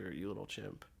adventure, you little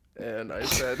chimp. And I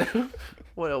said,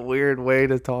 what a weird way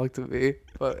to talk to me,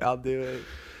 but I'll do it.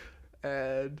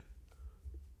 And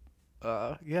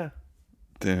yeah.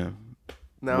 Damn.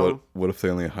 Now, what if they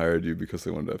only hired you because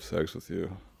they wanted to have sex with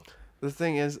you? the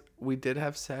thing is, we did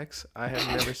have sex. I have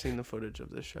never seen the footage of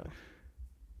this show.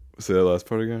 Say that last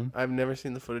part again? I've never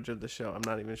seen the footage of the show. I'm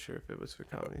not even sure if it was for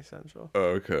Comedy Central.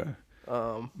 Oh, okay.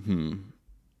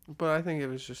 But I think it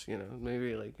was just,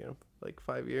 maybe like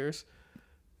 5 years.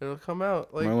 It'll come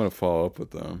out. Like, I want to follow up with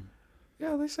them.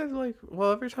 Yeah, they said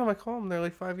well, every time I call them, they're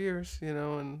like 5 years,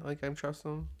 and like I trust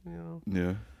them,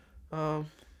 Yeah.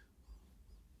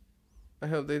 I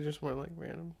hope they just weren't like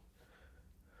random.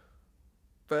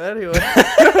 But anyway.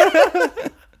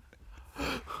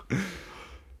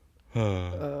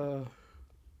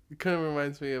 It kind of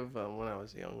reminds me of when I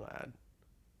was a young lad.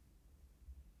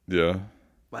 Yeah.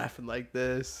 Laughing like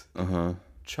this. Uh-huh.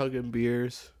 Chugging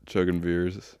beers. Chugging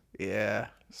beers. Yeah,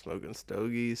 smoking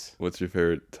stogies. What's your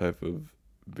favorite type of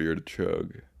beer to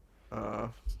chug?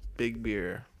 Big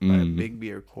beer by Big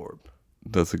Beer Corp.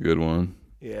 That's a good one.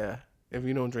 Yeah, if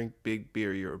you don't drink big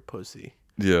beer, you're a pussy.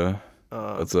 Yeah,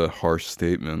 that's a harsh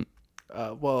statement.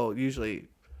 Well, usually,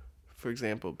 for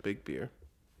example, big beer.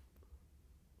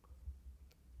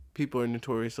 People are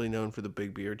notoriously known for the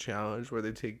big beer challenge, where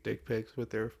they take dick pics with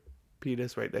their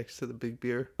penis right next to the big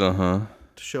beer To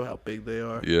show how big they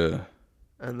are. Yeah.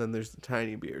 And then there's the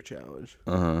tiny beer challenge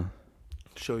To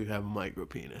show you have a micro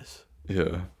penis.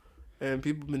 Yeah. And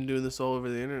people have been doing this all over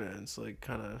the internet. It's like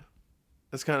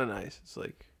it's kind of nice. It's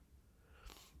like,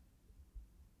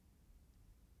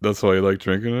 That's why you like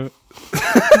drinking it?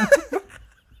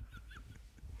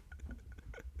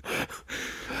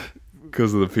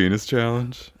 Because of the penis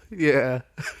challenge? yeah.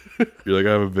 You're like,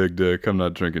 I have a big dick. I'm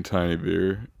not drinking tiny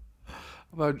beer.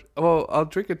 Well, I'll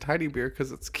drink a tiny beer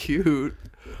because it's cute,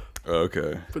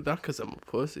 Okay. but not because I'm a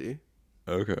pussy.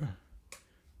 Okay.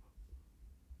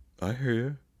 I hear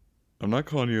you. I'm not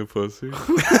calling you a pussy.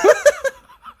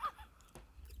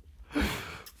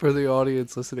 For the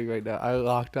audience listening right now, I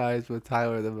locked eyes with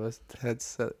Tyler the most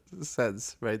tense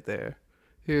sense right there.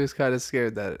 He was kind of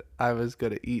scared that I was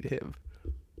going to eat him.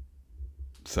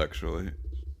 Sexually.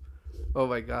 Oh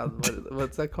my god,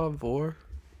 what's that called? Vor?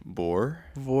 Vor?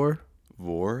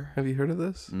 Vor? Have you heard of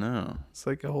this? No. It's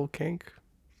like a whole kink.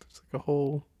 It's like a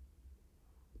whole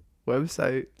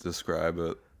website. Describe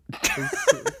it.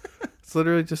 It's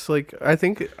literally just like,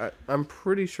 I'm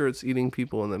pretty sure it's eating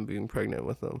people and then being pregnant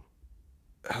with them.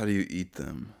 How do you eat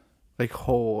them? Like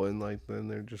whole, and like then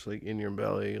they're just like in your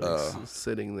belly, like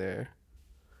sitting there.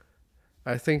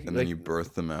 I think. And then you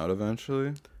birth them out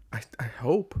eventually? I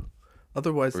hope.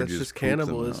 Otherwise, Or that's do you just poop them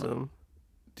cannibalism.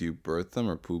 Do you birth them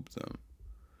or poop them?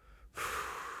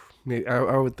 Maybe,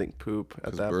 I would think poop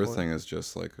at that Because birthing point. is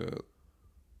just like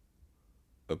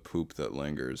a poop that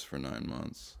lingers for 9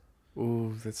 months.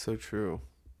 Ooh, that's so true.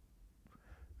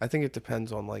 I think it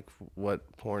depends on like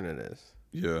what porn it is.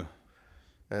 Yeah.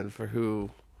 And for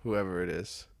whoever it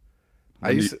is.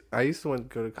 When I used to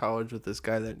go to college with this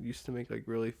guy that used to make like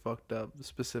really fucked up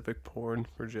specific porn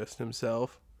for just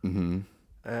himself. Mm-hmm.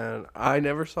 And I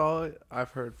never saw it.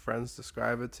 I've heard friends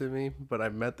describe it to me, but I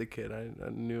met the kid. I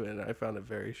knew it, and I found it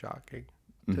very shocking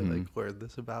to like learn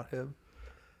this about him.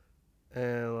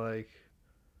 And like,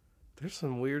 there's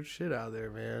some weird shit out there,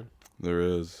 man. There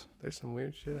is. There's some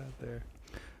weird shit out there.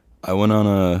 I went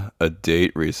on a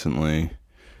date recently,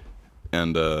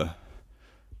 and I'm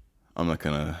not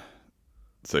gonna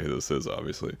say who this is,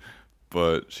 obviously,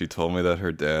 but she told me that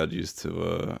her dad used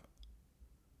to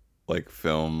like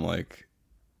film like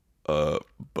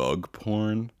bug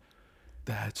porn.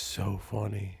 That's so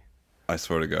funny. I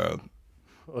swear to God.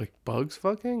 Like bugs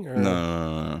fucking? Or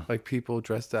No. like people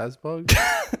dressed as bugs?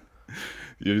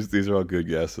 These are all good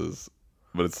guesses,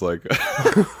 but it's like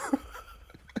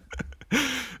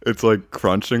it's like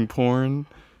crunching porn.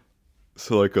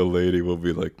 So like a lady will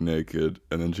be like naked,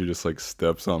 and then she just like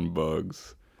steps on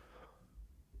bugs.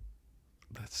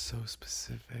 That's so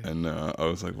specific. And I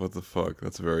was like, what the fuck?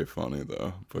 That's very funny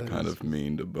though, but kind of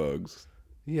mean to bugs.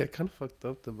 Yeah, kind of fucked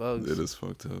up the bugs. It is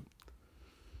fucked up.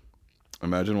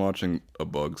 Imagine watching A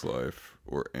Bug's Life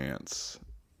or Ants,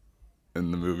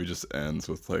 and the movie just ends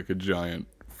with like a giant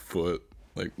foot.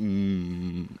 Like,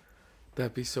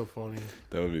 That'd be so funny.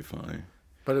 That would be funny.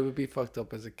 But it would be fucked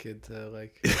up as a kid to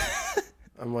like.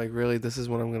 I'm like, really? This is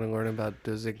what I'm gonna learn about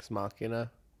Deus Ex Machina?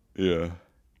 Yeah.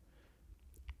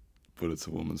 But it's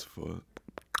a woman's foot.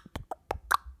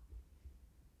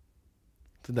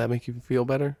 Did that make you feel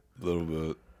better? A little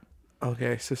bit.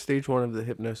 Okay, so stage 1 of the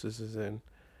hypnosis is in.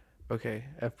 Okay,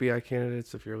 FBI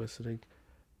candidates, if you're listening.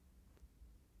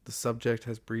 The subject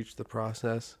has breached the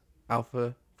process.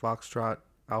 Alpha, Foxtrot,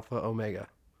 Alpha, Omega.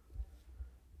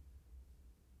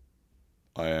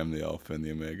 I am the Alpha and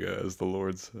the Omega, as the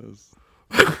Lord says.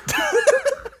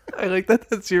 I like that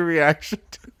that's your reaction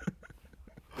to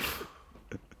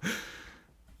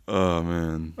Oh,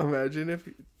 man. Imagine if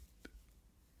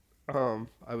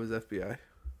I was FBI.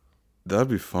 That'd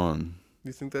be fun.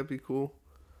 You think that'd be cool?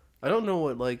 I don't know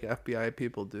what like FBI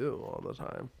people do all the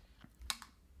time.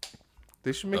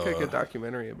 They should make like a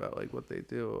documentary about like what they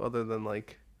do, other than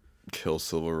like Kill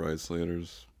civil rights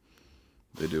leaders.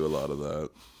 They do a lot of that.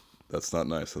 That's not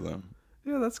nice of them.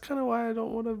 Yeah, that's kind of why I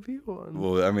don't want to be one.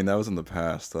 Well, I mean, that was in the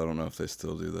past. I don't know if they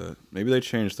still do that. Maybe they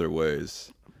changed their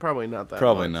ways. Probably not that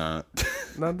Probably much. not.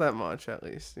 Not that much, at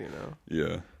least, you know.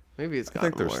 Yeah. Maybe it's I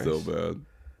gotten think they're worse. still bad.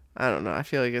 I don't know. I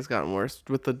feel like it's gotten worse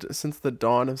since the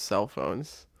dawn of cell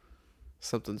phones.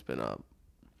 Something's been up.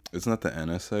 Isn't that the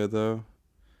NSA, though?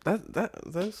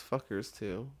 Those fuckers,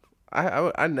 too.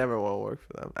 I never want to work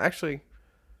for them. Actually,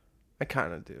 I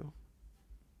kind of do.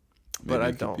 Maybe But I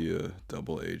you could don't. be a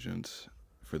double agent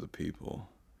for the people.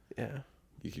 Yeah.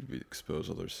 You could expose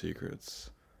all their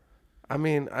secrets. I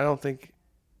mean, I don't think.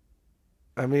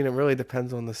 I mean, it really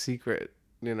depends on the secret,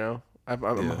 you know? I'm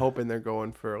Yeah. hoping they're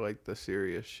going for, like, the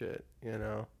serious shit, you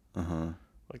know? Uh-huh.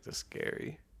 Like, the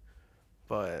scary.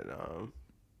 But,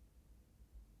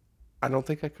 I don't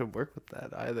think I could work with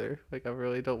that either. Like, I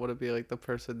really don't want to be, like, the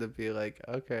person to be like,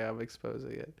 okay, I'm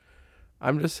exposing it.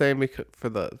 I'm just saying because for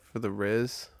the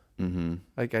Riz, Mm-hmm.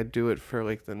 like, I do it for,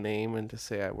 like, the name and to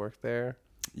say I work there.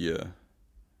 Yeah.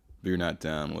 But you're not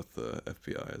down with the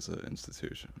FBI as an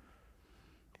institution.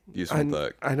 You just want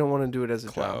that I don't want to do it as a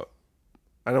clout. job.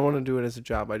 I don't want to do it as a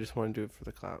job. I just want to do it for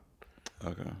the clout.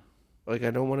 Okay. Like,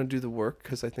 I don't want to do the work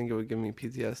because I think it would give me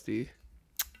PTSD.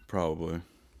 Probably.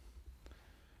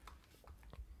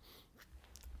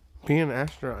 Being an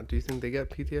astronaut, do you think they get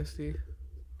PTSD?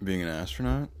 Being an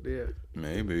astronaut? Yeah.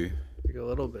 Maybe. Like a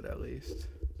little bit at least.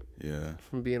 Yeah.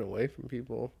 From being away from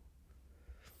people.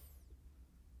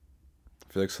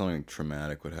 I feel like something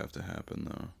traumatic would have to happen,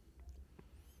 though.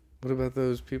 What about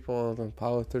those people on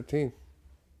Apollo 13?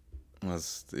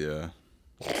 Yeah.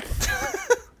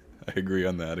 I agree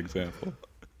on that example.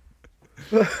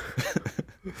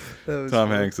 Tom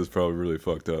Hanks is probably really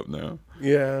fucked up now.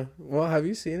 Yeah. Well, have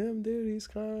you seen him, dude? He's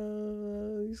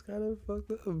kind of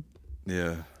fucked up.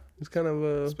 Yeah. He's kind of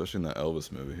especially in that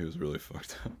Elvis movie, he was really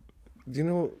fucked up. Do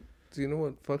you know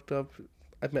what fucked up?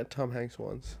 I met Tom Hanks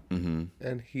once. Mm-hmm.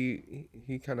 And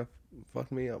he kind of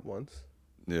fucked me up once.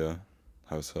 Yeah.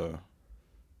 How so?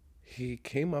 He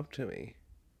came up to me.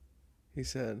 He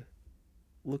said,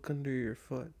 "Look under your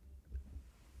foot."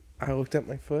 I looked at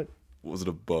my foot. Was it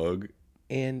a bug?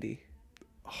 Andy.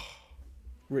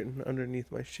 Written underneath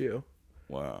my shoe.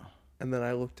 Wow. And then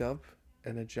I looked up,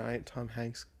 and a giant Tom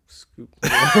Hanks scooped me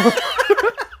up.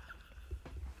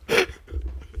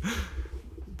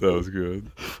 That was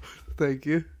good. Thank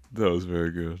you. That was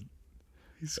very good.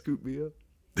 He scooped me up.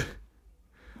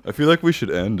 I feel like we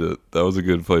should end it. That was a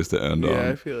good place to end on. Yeah,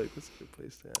 I feel like that's a good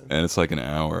place to end. And it's like an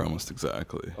hour almost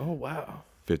exactly. Oh, wow.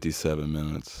 57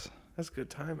 minutes. That's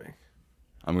good timing.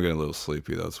 I'm getting a little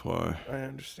sleepy, that's why. I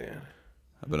understand.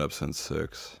 I've been up since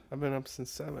 6. I've been up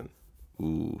since 7.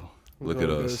 Ooh. I'm Look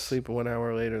going at to go to us. sleep 1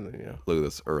 hour later than you. Look at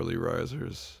us early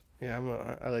risers. Yeah,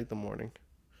 I like the morning.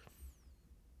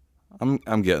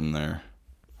 I'm getting there.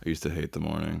 I used to hate the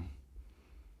morning.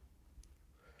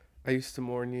 I used to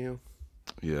mourn you.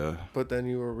 Yeah. But then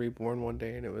you were reborn one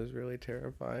day and it was really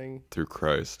terrifying. Through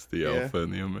Christ, the Alpha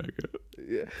and the Omega.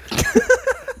 Yeah.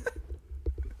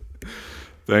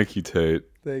 Thank you, Tate.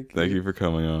 Thank you for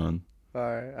coming on. All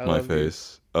right. I My love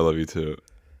face. You. I love you too.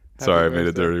 Happy Sorry, birthday. I made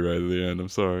it dirty right at the end. I'm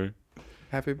sorry.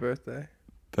 Happy birthday.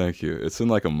 Thank you. It's in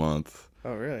like a month.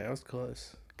 Oh, really? I was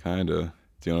close. Kinda.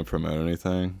 Do you want to promote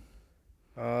anything?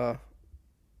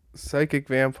 Psychic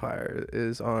Vampire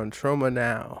is on Trauma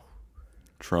Now.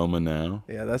 Trauma Now?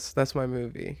 Yeah, that's my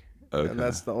movie. Okay. And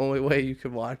that's the only way you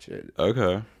can watch it.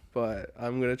 Okay. But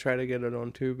I'm going to try to get it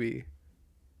on Tubi.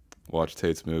 Watch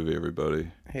Tate's movie,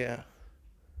 everybody. Yeah.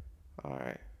 All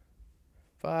right.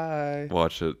 Bye.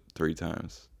 Watch it 3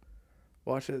 times.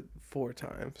 Watch it 4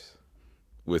 times.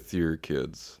 With your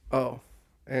kids. Oh,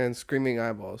 and Screaming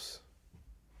Eyeballs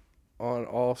on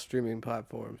all streaming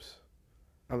platforms.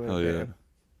 I'm Hell a yeah.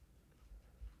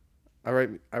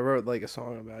 fan. I wrote like a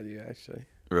song about you actually.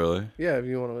 Really? Yeah, if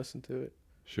you want to listen to it.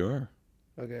 Sure.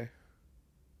 Okay.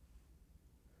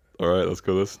 All right, let's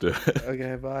go listen to it.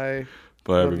 Okay, bye.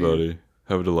 Bye, Love everybody. you.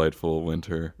 Have a delightful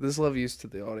winter. This love yous to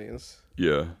the audience.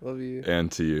 Yeah. Love you.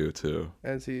 And to you, too.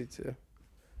 And to you too.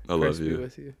 I Christ love you. be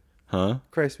with you. Huh?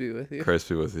 Christ be with you. Christ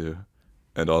be with you.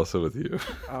 And also with you.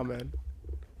 Amen.